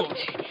gun, Flo.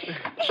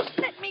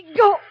 Let me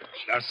go.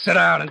 Now sit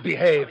down and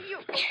behave.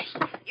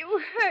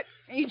 You hurt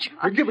me,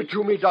 Johnny. Give it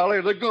to me,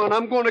 Dolly, the gun.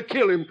 I'm going to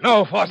kill him.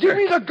 No, Foster. Give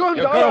me the gun,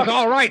 Your Dolly. girl's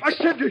all right. I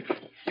said it.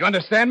 You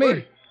understand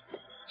me?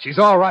 She's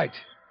all right.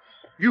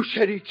 You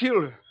said he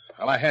killed her.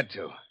 Well, I had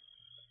to.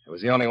 It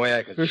was the only way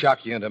I could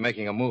shock you into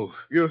making a move.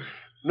 You're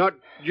not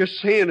just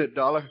saying it,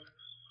 Dollar.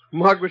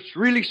 Margaret's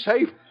really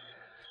safe.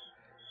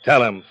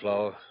 Tell him,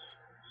 Flo.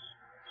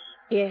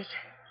 Yes.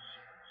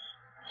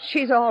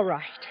 She's all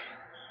right.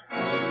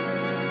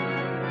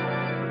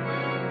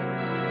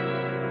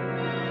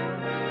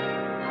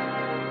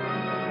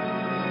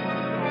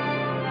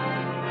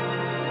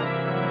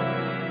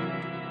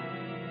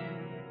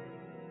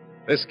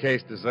 This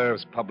case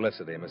deserves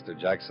publicity, Mr.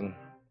 Jackson.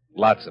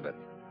 Lots of it.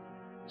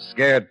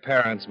 Scared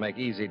parents make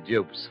easy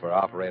dupes for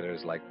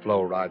operators like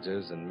Flo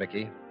Rogers and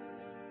Mickey.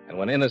 And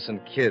when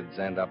innocent kids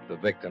end up the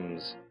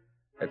victims,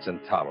 it's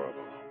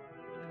intolerable.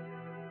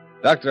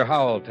 Dr.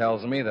 Howell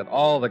tells me that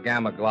all the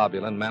gamma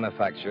globulin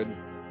manufactured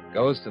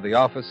goes to the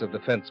Office of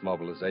Defense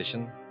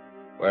Mobilization,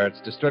 where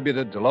it's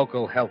distributed to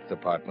local health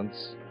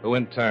departments, who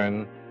in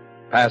turn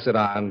pass it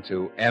on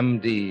to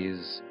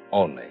MDs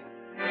only.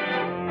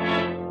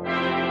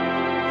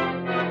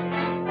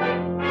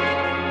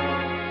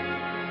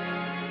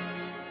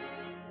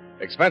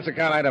 Expense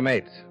account item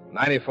 8,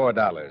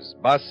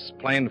 $94. Bus,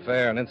 plane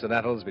fare, and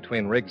incidentals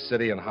between Riggs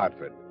City and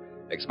Hartford.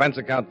 Expense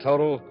account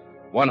total,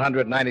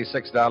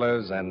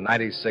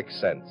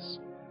 $196.96.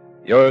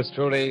 Yours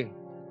truly,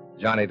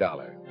 Johnny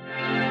Dollar.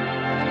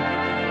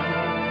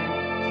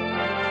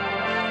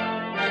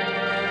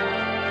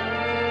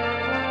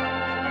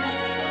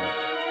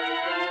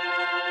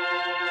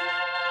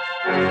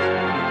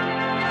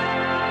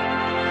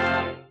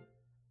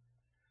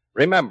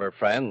 Remember,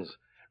 friends,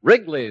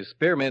 Wrigley's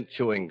Spearmint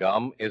Chewing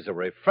Gum is a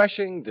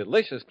refreshing,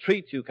 delicious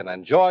treat you can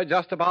enjoy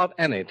just about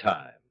any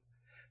time.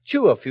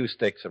 Chew a few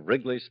sticks of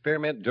Wrigley's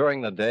Spearmint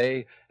during the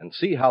day and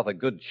see how the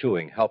good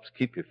chewing helps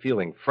keep you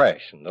feeling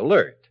fresh and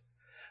alert.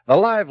 The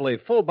lively,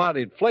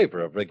 full-bodied flavor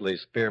of Wrigley's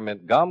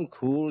Spearmint Gum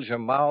cools your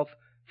mouth,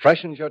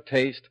 freshens your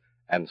taste,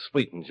 and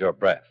sweetens your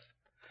breath.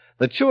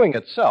 The chewing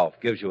itself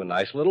gives you a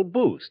nice little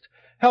boost,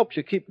 helps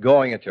you keep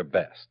going at your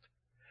best.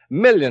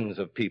 Millions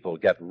of people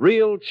get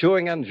real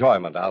chewing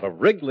enjoyment out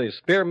of Wrigley's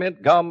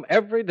Spearmint Gum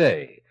every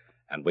day,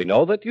 and we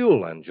know that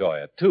you'll enjoy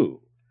it, too.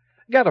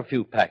 Get a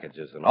few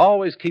packages and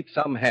always keep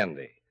some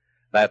handy.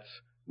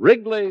 That's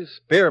Wrigley's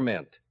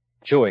Spearmint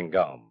Chewing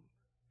Gum.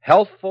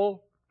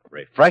 Healthful,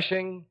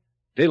 refreshing,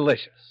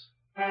 delicious.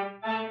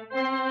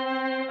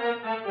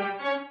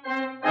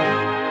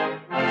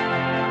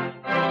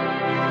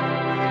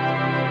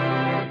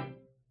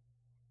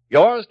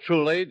 Yours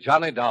truly,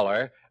 Johnny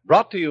Dollar,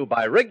 Brought to you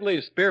by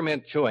Wrigley's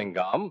Spearmint Chewing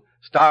Gum,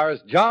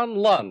 stars John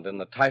Lund in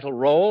the title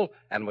role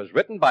and was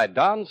written by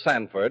Don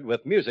Sanford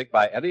with music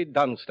by Eddie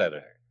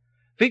Dunstedter.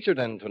 Featured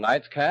in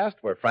tonight's cast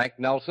were Frank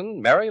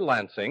Nelson, Mary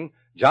Lansing,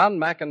 John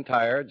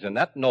McIntyre,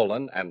 Jeanette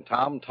Nolan, and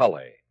Tom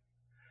Tully.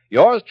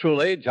 Yours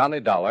truly, Johnny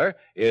Dollar,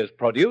 is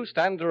produced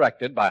and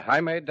directed by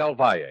Jaime Del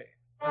Valle.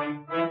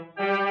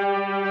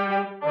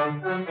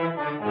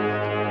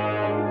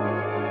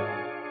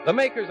 The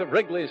makers of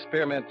Wrigley's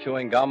Spearmint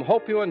Chewing Gum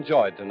hope you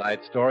enjoyed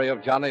tonight's story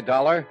of Johnny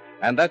Dollar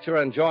and that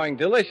you're enjoying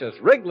delicious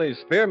Wrigley's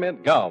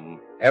Spearmint Gum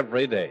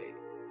every day.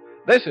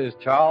 This is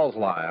Charles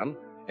Lyon,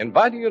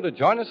 inviting you to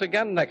join us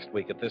again next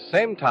week at this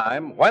same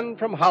time when,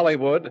 from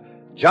Hollywood,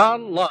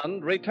 John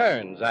Lund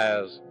returns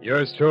as...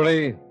 Yours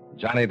truly,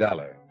 Johnny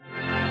Dollar.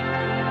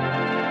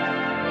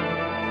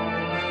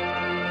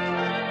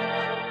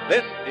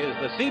 This is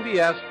the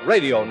CBS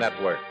Radio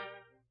Network.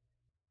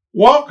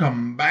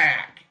 Welcome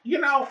back. You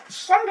know,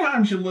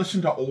 sometimes you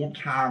listen to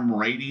old-time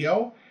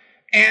radio,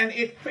 and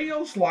it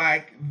feels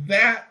like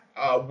that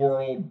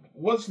world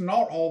was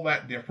not all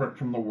that different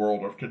from the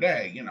world of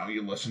today. You know,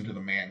 you listen to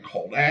The Man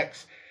Called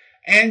X,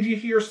 and you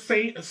hear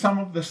some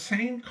of the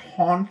same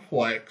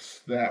conflicts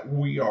that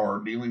we are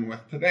dealing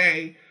with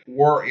today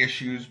were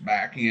issues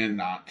back in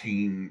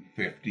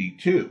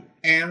 1952.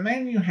 And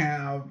then you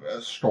have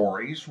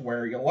stories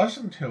where you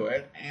listen to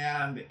it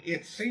and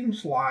it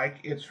seems like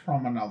it's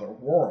from another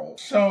world.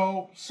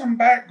 So some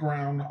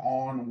background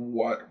on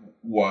what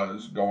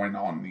was going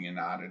on in the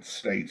United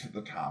States at the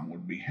time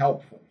would be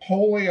helpful.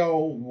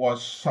 Polio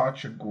was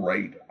such a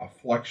great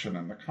affliction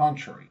in the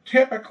country.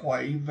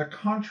 Typically, the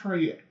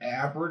country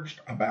averaged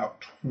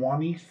about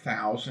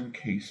 20,000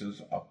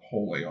 cases of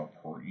polio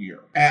per year.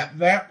 At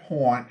that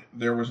point,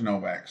 there was no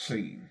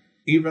vaccine.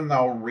 Even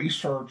though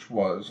research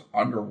was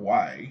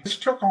underway, this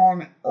took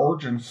on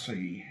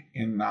urgency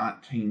in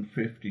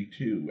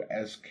 1952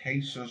 as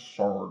cases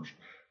surged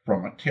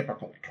from a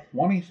typical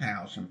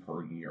 20,000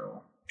 per year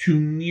to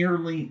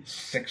nearly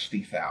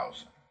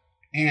 60,000.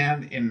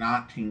 And in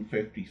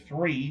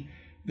 1953,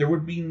 there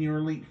would be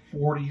nearly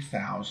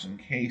 40,000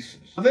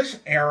 cases. This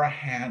era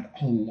had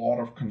a lot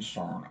of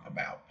concern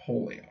about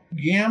polio.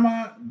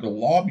 Gamma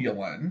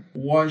globulin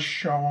was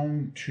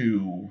shown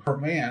to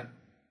prevent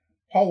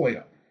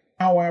polio.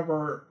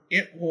 However,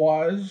 it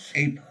was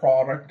a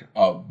product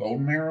of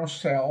bone marrow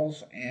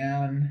cells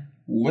and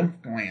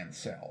lymph gland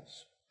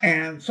cells.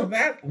 And so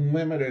that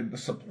limited the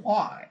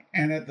supply.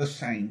 And at the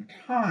same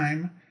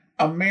time,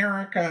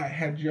 America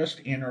had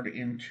just entered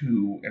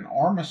into an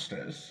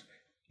armistice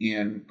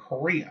in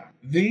Korea.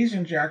 These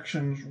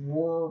injections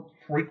were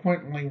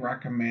frequently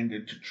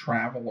recommended to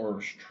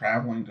travelers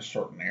traveling to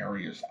certain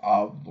areas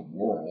of the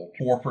world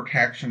for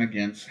protection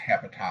against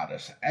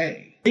hepatitis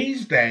A.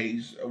 These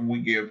days,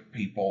 we give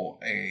people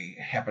a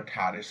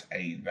hepatitis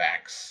A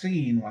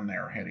vaccine when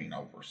they're heading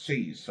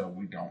overseas, so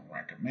we don't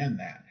recommend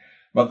that.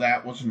 But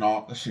that was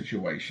not the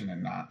situation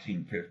in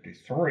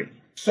 1953.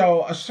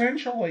 So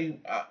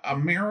essentially,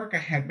 America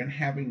had been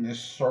having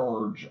this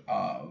surge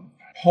of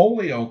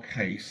polio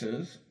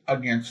cases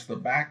against the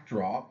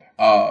backdrop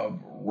of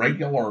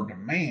regular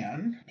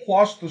demand,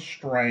 plus the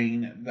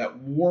strain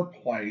that were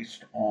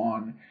placed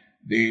on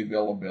the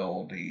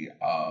availability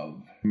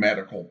of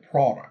medical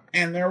product.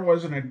 And there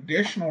was an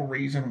additional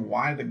reason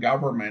why the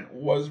government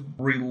was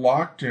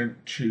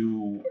reluctant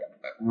to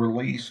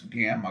release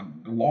gamma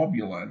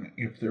globulin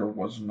if there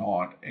was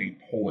not a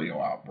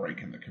polio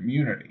outbreak in the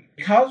community.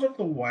 Because of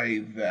the way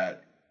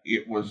that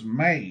it was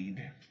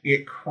made,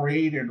 it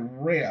created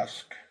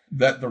risk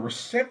that the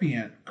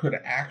recipient could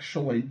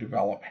actually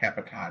develop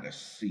hepatitis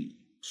C.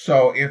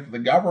 So if the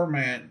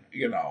government,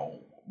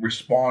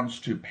 responds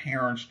to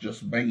parents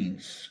just being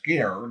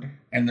scared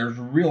and there's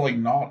really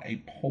not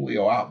a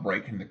polio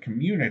outbreak in the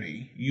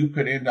community, you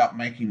could end up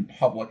making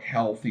public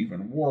health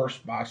even worse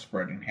by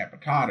spreading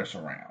hepatitis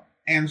around.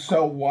 And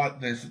so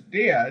what this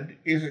did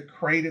is it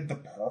created the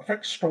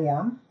perfect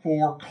storm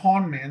for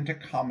con men to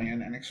come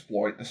in and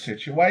exploit the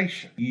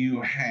situation.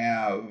 You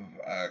have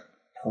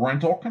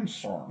parental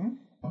concern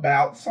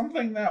about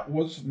something that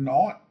was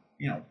not,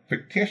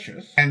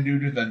 fictitious. And due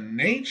to the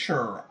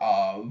nature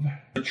of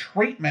the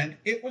treatment,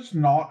 it was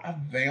not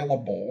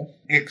available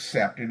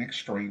except in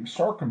extreme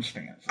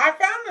circumstances. I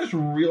found this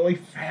really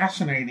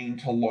fascinating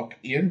to look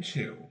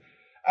into.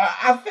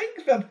 I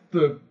think that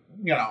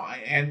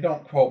and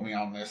don't quote me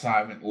on this, I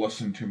haven't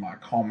listened to my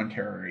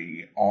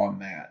commentary on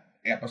that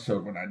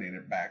episode when I did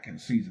it back in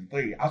season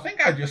 3. I think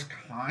I just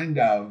kind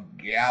of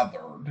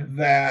gathered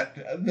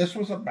that this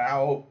was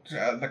about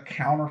the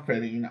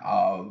counterfeiting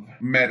of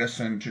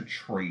medicine to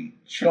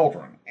treat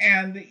children.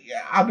 And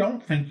I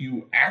don't think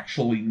you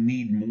actually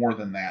need more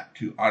than that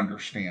to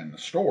understand the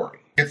story.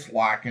 It's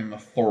like in The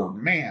Third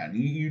Man.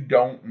 You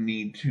don't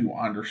need to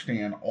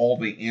understand all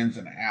the ins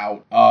and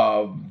outs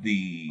of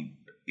the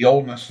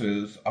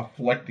illnesses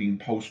afflicting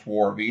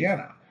post-war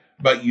Vienna.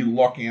 But you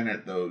look in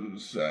at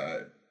those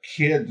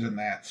kids in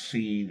that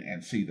scene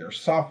and see their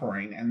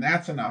suffering, and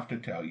that's enough to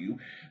tell you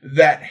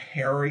that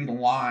Harry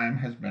Lime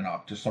has been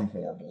up to some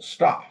horrible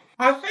stuff.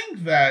 I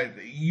think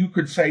that you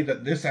could say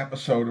that this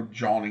episode of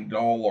Johnny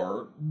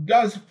Dollar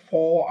does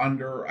fall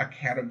under a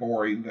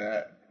category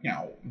that,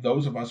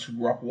 those of us who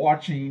grew up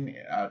watching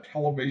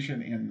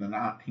television in the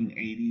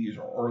 1980s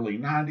or early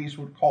 90s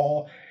would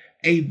call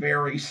a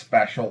very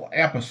special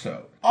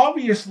episode.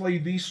 Obviously,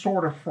 these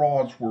sort of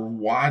frauds were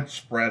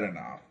widespread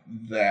enough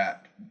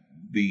that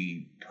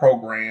the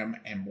program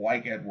and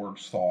Blake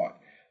Edwards thought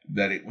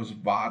that it was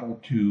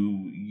vital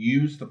to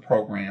use the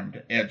program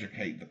to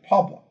educate the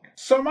public.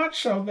 So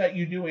much so that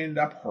you do end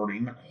up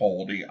hurting the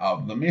quality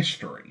of the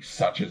mystery,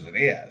 such as it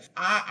is.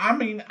 I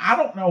mean, I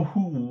don't know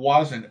who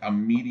wasn't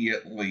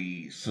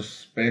immediately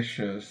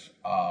suspicious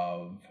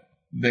of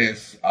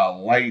this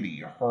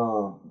lady.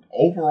 Her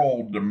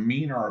overall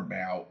demeanor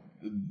about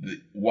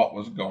what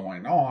was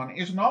going on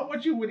is not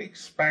what you would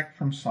expect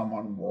from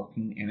someone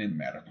working in a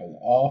medical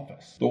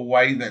office. The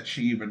way that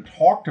she even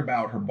talked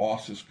about her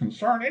boss's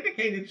concern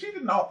indicated she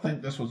did not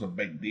think this was a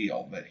big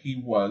deal, that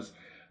he was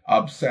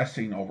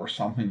obsessing over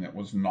something that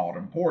was not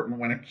important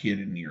when a kid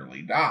had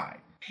nearly died.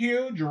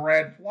 Huge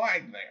red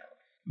flag there.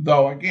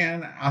 Though,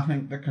 again, I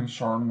think the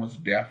concern was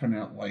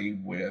definitely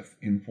with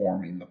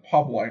informing the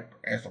public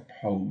as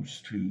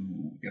opposed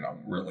to,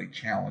 really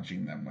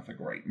challenging them with a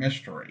great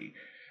mystery.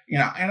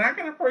 And I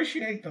can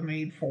appreciate the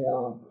need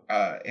for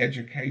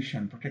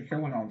education,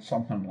 particularly on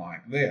something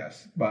like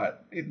this,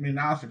 but it'd be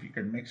nice if you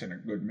could mix in a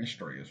good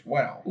mystery as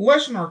well.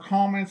 Listener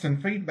comments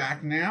and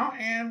feedback now,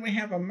 and we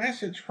have a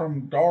message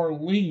from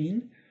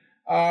Darlene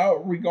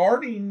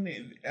regarding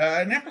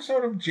an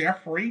episode of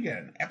Jeff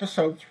Regan,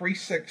 episode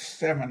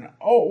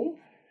 3670.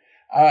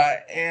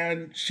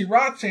 And she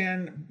writes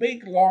in,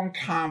 big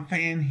long-time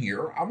fan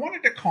here. I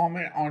wanted to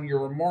comment on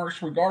your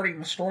remarks regarding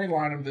the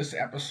storyline of this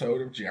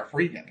episode of Jeff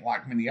Regan.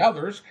 Like many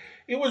others,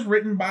 it was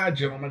written by a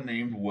gentleman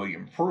named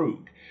William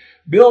Frug.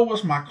 Bill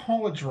was my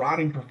college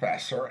writing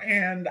professor,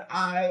 and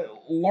I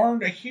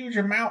learned a huge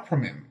amount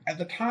from him. At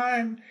the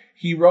time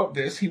he wrote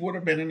this, he would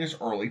have been in his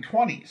early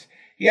 20s.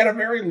 He had a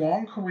very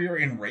long career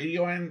in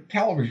radio and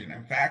television.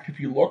 In fact, if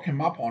you look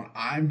him up on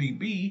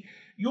IMDb,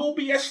 you'll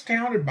be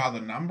astounded by the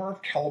number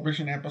of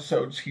television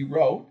episodes he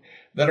wrote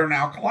that are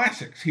now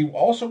classics. He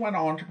also went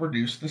on to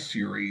produce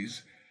the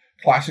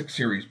classic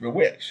series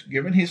Bewitched.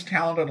 Given his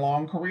talented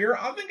long career,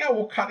 I think I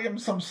will cut him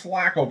some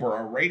slack over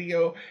a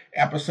radio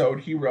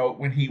episode he wrote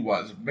when he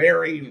was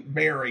very,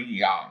 very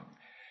young.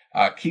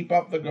 Keep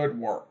up the good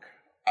work.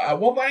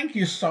 Well, thank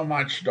you so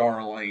much,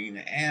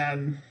 Darlene.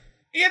 And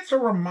it's a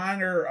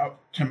reminder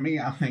to me,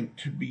 I think,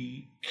 to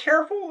be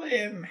careful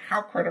in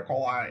how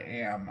critical I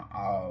am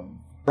of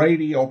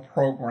radio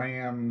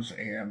programs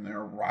and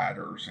their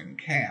writers and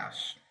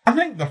cast. I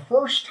think the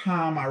first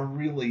time I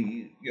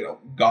really,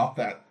 got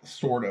that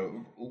sort of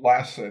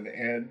lesson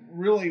and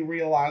really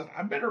realized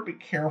I better be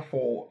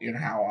careful in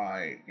how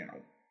I,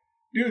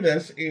 do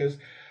this is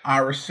I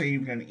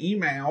received an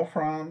email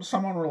from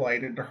someone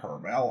related to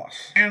Herb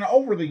Ellis. And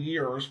over the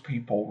years,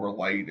 people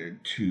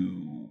related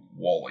to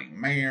Wally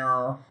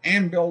Mayer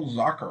and Bill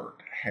Zuckert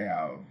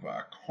have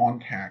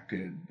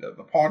contacted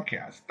the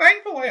podcast.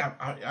 Thankfully,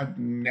 I've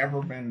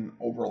never been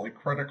overly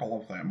critical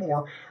of them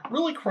or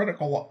really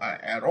critical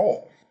at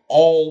all.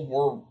 All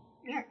were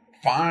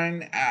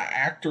fine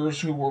actors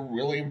who were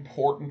really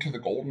important to the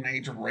golden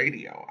age of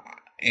radio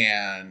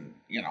and,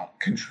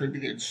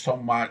 contributed so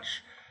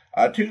much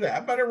to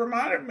that. But it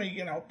reminded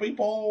me,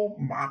 people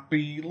might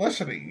be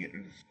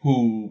listening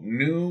who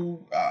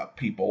knew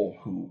people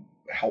who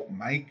help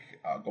make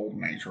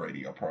golden age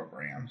radio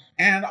programs.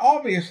 And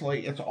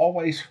obviously, it's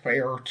always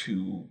fair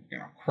to,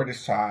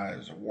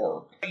 criticize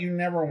work. You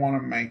never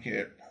want to make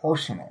it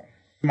personal.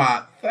 You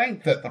might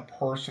think that the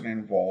person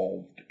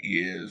involved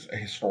is a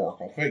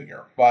historical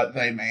figure, but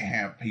they may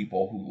have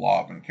people who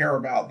love and care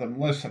about them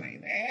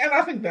listening. And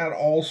I think that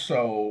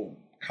also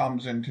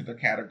comes into the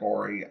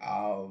category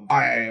of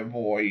I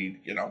avoid,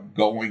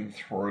 going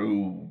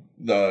through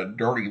the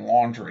dirty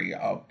laundry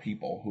of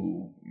people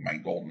who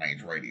make golden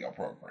age radio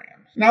programs.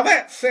 Now,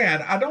 that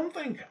said, I don't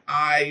think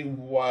I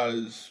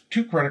was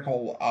too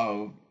critical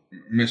of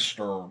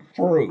Mr.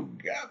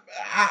 Frug.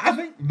 I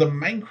think the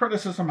main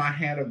criticism I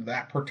had of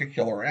that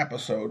particular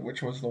episode,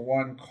 which was the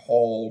one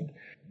called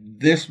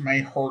This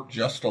May Hurt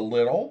Just a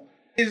Little,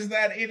 is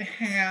that it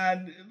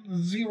had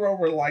zero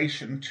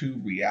relation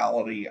to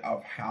reality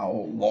of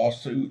how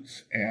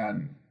lawsuits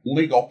and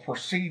legal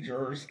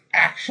procedures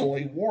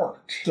actually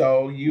worked.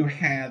 So you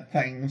had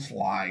things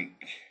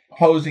like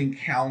opposing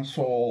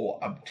counsel,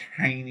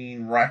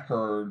 obtaining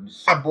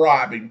records,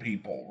 bribing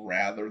people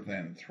rather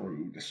than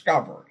through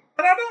discovery.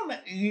 But I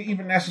don't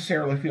even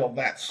necessarily feel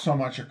that's so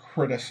much a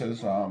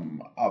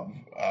criticism of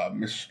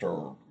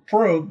Mr.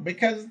 Frug,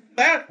 because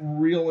that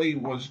really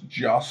was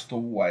just the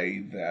way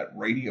that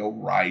radio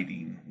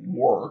writing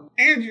worked,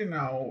 and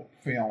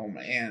film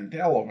and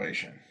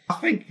television. I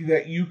think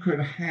that you could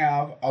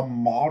have a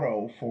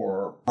motto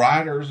for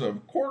writers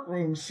of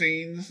courtroom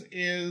scenes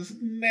is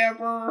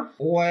never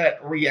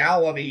let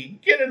reality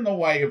get in the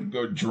way of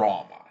good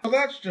drama. So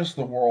that's just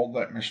the world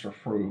that Mr.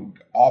 Frug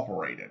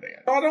operated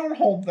in. So I don't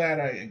hold that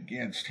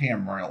against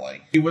him,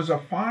 really. He was a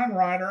fine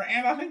writer,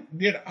 and I think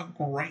did a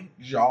great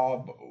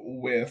job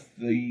with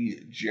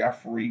the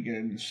Jeff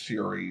Regan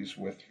series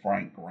with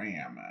Frank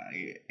Graham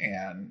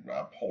and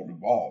Paul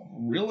Duvall.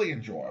 Really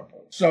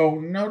enjoyable. So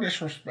no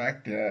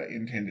disrespect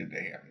intended to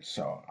him.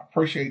 So I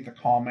appreciate the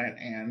comment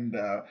and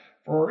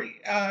for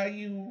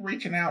you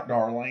reaching out,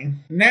 Darlene.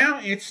 Now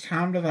it's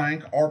time to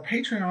thank our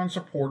Patreon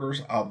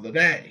supporters of the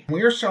day.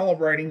 We are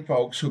celebrating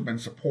folks who've been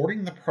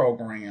supporting the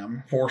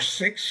program for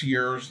 6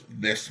 years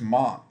this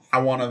month.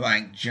 I want to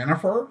thank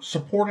Jennifer,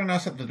 supporting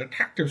us at the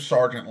Detective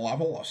Sergeant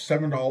level of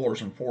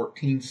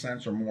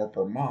 $7.14 or more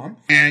per month,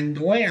 and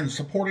Glenn,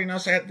 supporting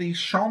us at the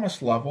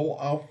Shamus level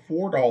of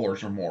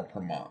 $4 or more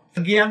per month.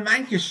 Again,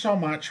 thank you so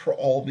much for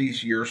all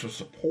these years of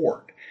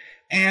support.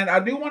 And I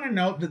do want to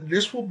note that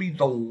this will be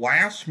the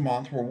last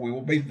month where we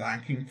will be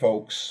thanking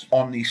folks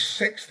on the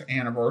 6th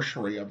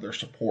anniversary of their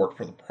support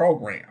for the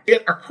program.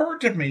 It occurred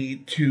to me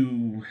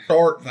to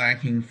start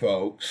thanking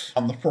folks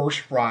on the first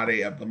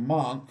Friday of the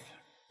month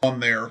on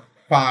their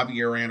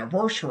 5-year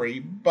anniversary,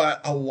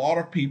 but a lot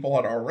of people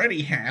had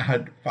already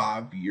had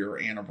 5-year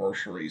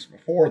anniversaries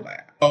before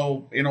that.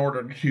 So in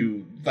order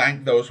to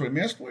thank those we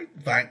missed, we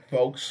thank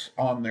folks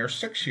on their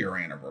 6-year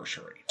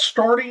anniversary.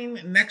 Starting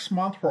next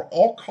month, we're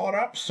all caught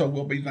up, so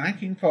we'll be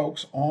thanking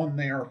folks on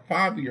their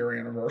 5-year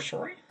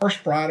anniversary. First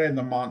Friday of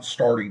the month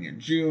starting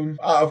in June.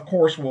 Of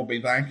course, we'll be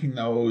thanking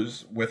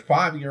those with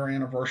 5-year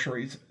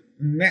anniversaries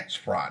next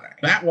Friday.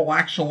 That will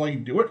actually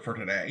do it for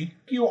today.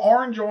 If you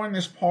are enjoying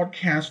this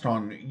podcast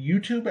on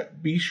YouTube,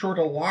 be sure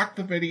to like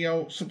the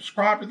video,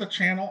 subscribe to the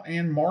channel,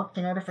 and mark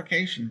the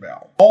notification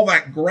bell. All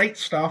that great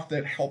stuff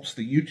that helps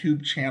the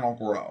YouTube channel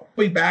grow.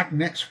 We'll be back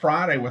next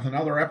Friday with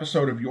another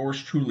episode of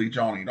yours truly,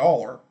 Johnny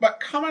Dollar. But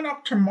coming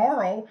up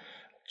tomorrow,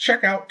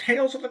 check out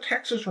Tales of the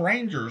Texas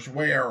Rangers,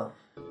 where...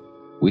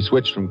 We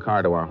switched from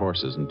car to our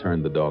horses and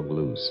turned the dog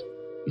loose.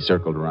 He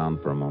circled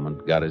around for a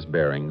moment, got his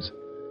bearings,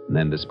 and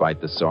then,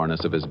 despite the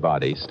soreness of his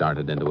body,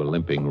 started into a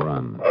limping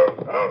run.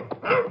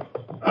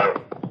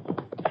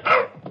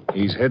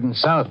 He's heading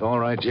south, all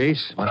right,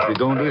 Jace. Must be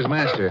going to his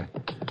master.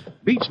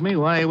 Beats me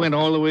why he went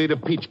all the way to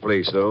Peach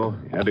Place, though.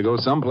 He had to go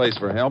someplace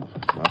for help,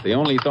 but the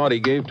only thought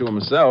he gave to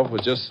himself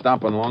was just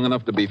stopping long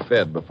enough to be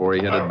fed before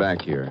he headed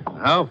back here.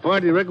 How far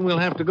do you reckon we'll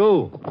have to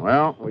go?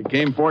 Well, we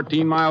came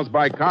 14 miles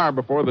by car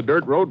before the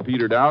dirt road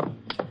petered out.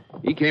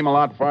 He came a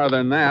lot farther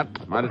than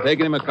that. Might have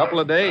taken him a couple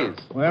of days.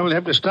 Well, we'll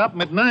have to stop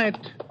him at night.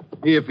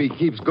 If he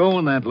keeps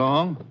going that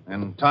long,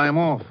 and time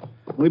off.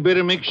 We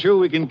better make sure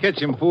we can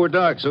catch him before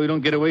dark so he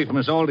don't get away from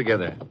us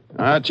altogether.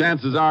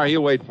 Chances are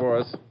he'll wait for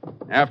us.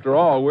 After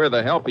all, we're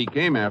the help he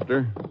came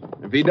after.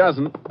 If he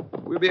doesn't,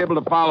 we'll be able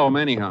to follow him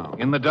anyhow.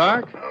 In the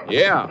dark?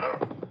 Yeah.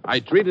 I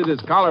treated his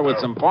collar with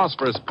some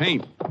phosphorus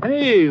paint.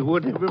 Hey,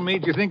 whatever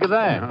made you think of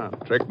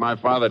that? Trick my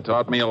father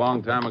taught me a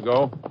long time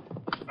ago.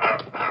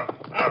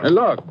 Hey,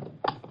 look.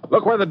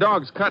 Look where the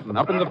dog's cutting,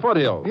 up in the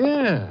foothills.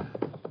 Yeah.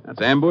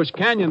 That's Ambush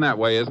Canyon that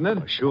way, isn't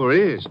it? Sure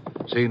is.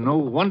 Say, no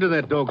wonder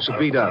that dog's so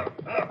beat up.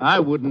 I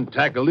wouldn't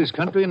tackle this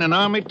country in an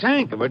army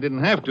tank if I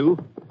didn't have to.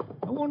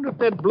 I wonder if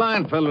that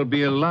blind fellow'll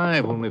be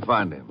alive when we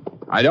find him.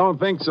 I don't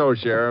think so,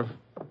 Sheriff.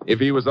 If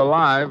he was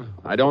alive,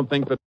 I don't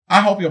think that...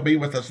 I hope you'll be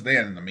with us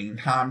then. In the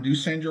meantime, do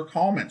send your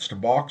comments to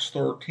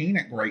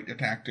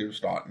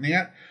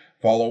box13@greatdetectives.net.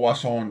 Follow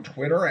us on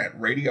Twitter at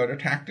Radio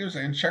Detectives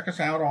and check us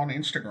out on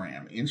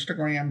Instagram,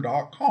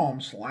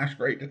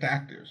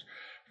 instagram.com/greatdetectives.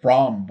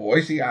 From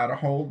Boise,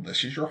 Idaho,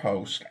 this is your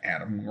host,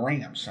 Adam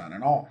Graham,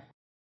 signing off.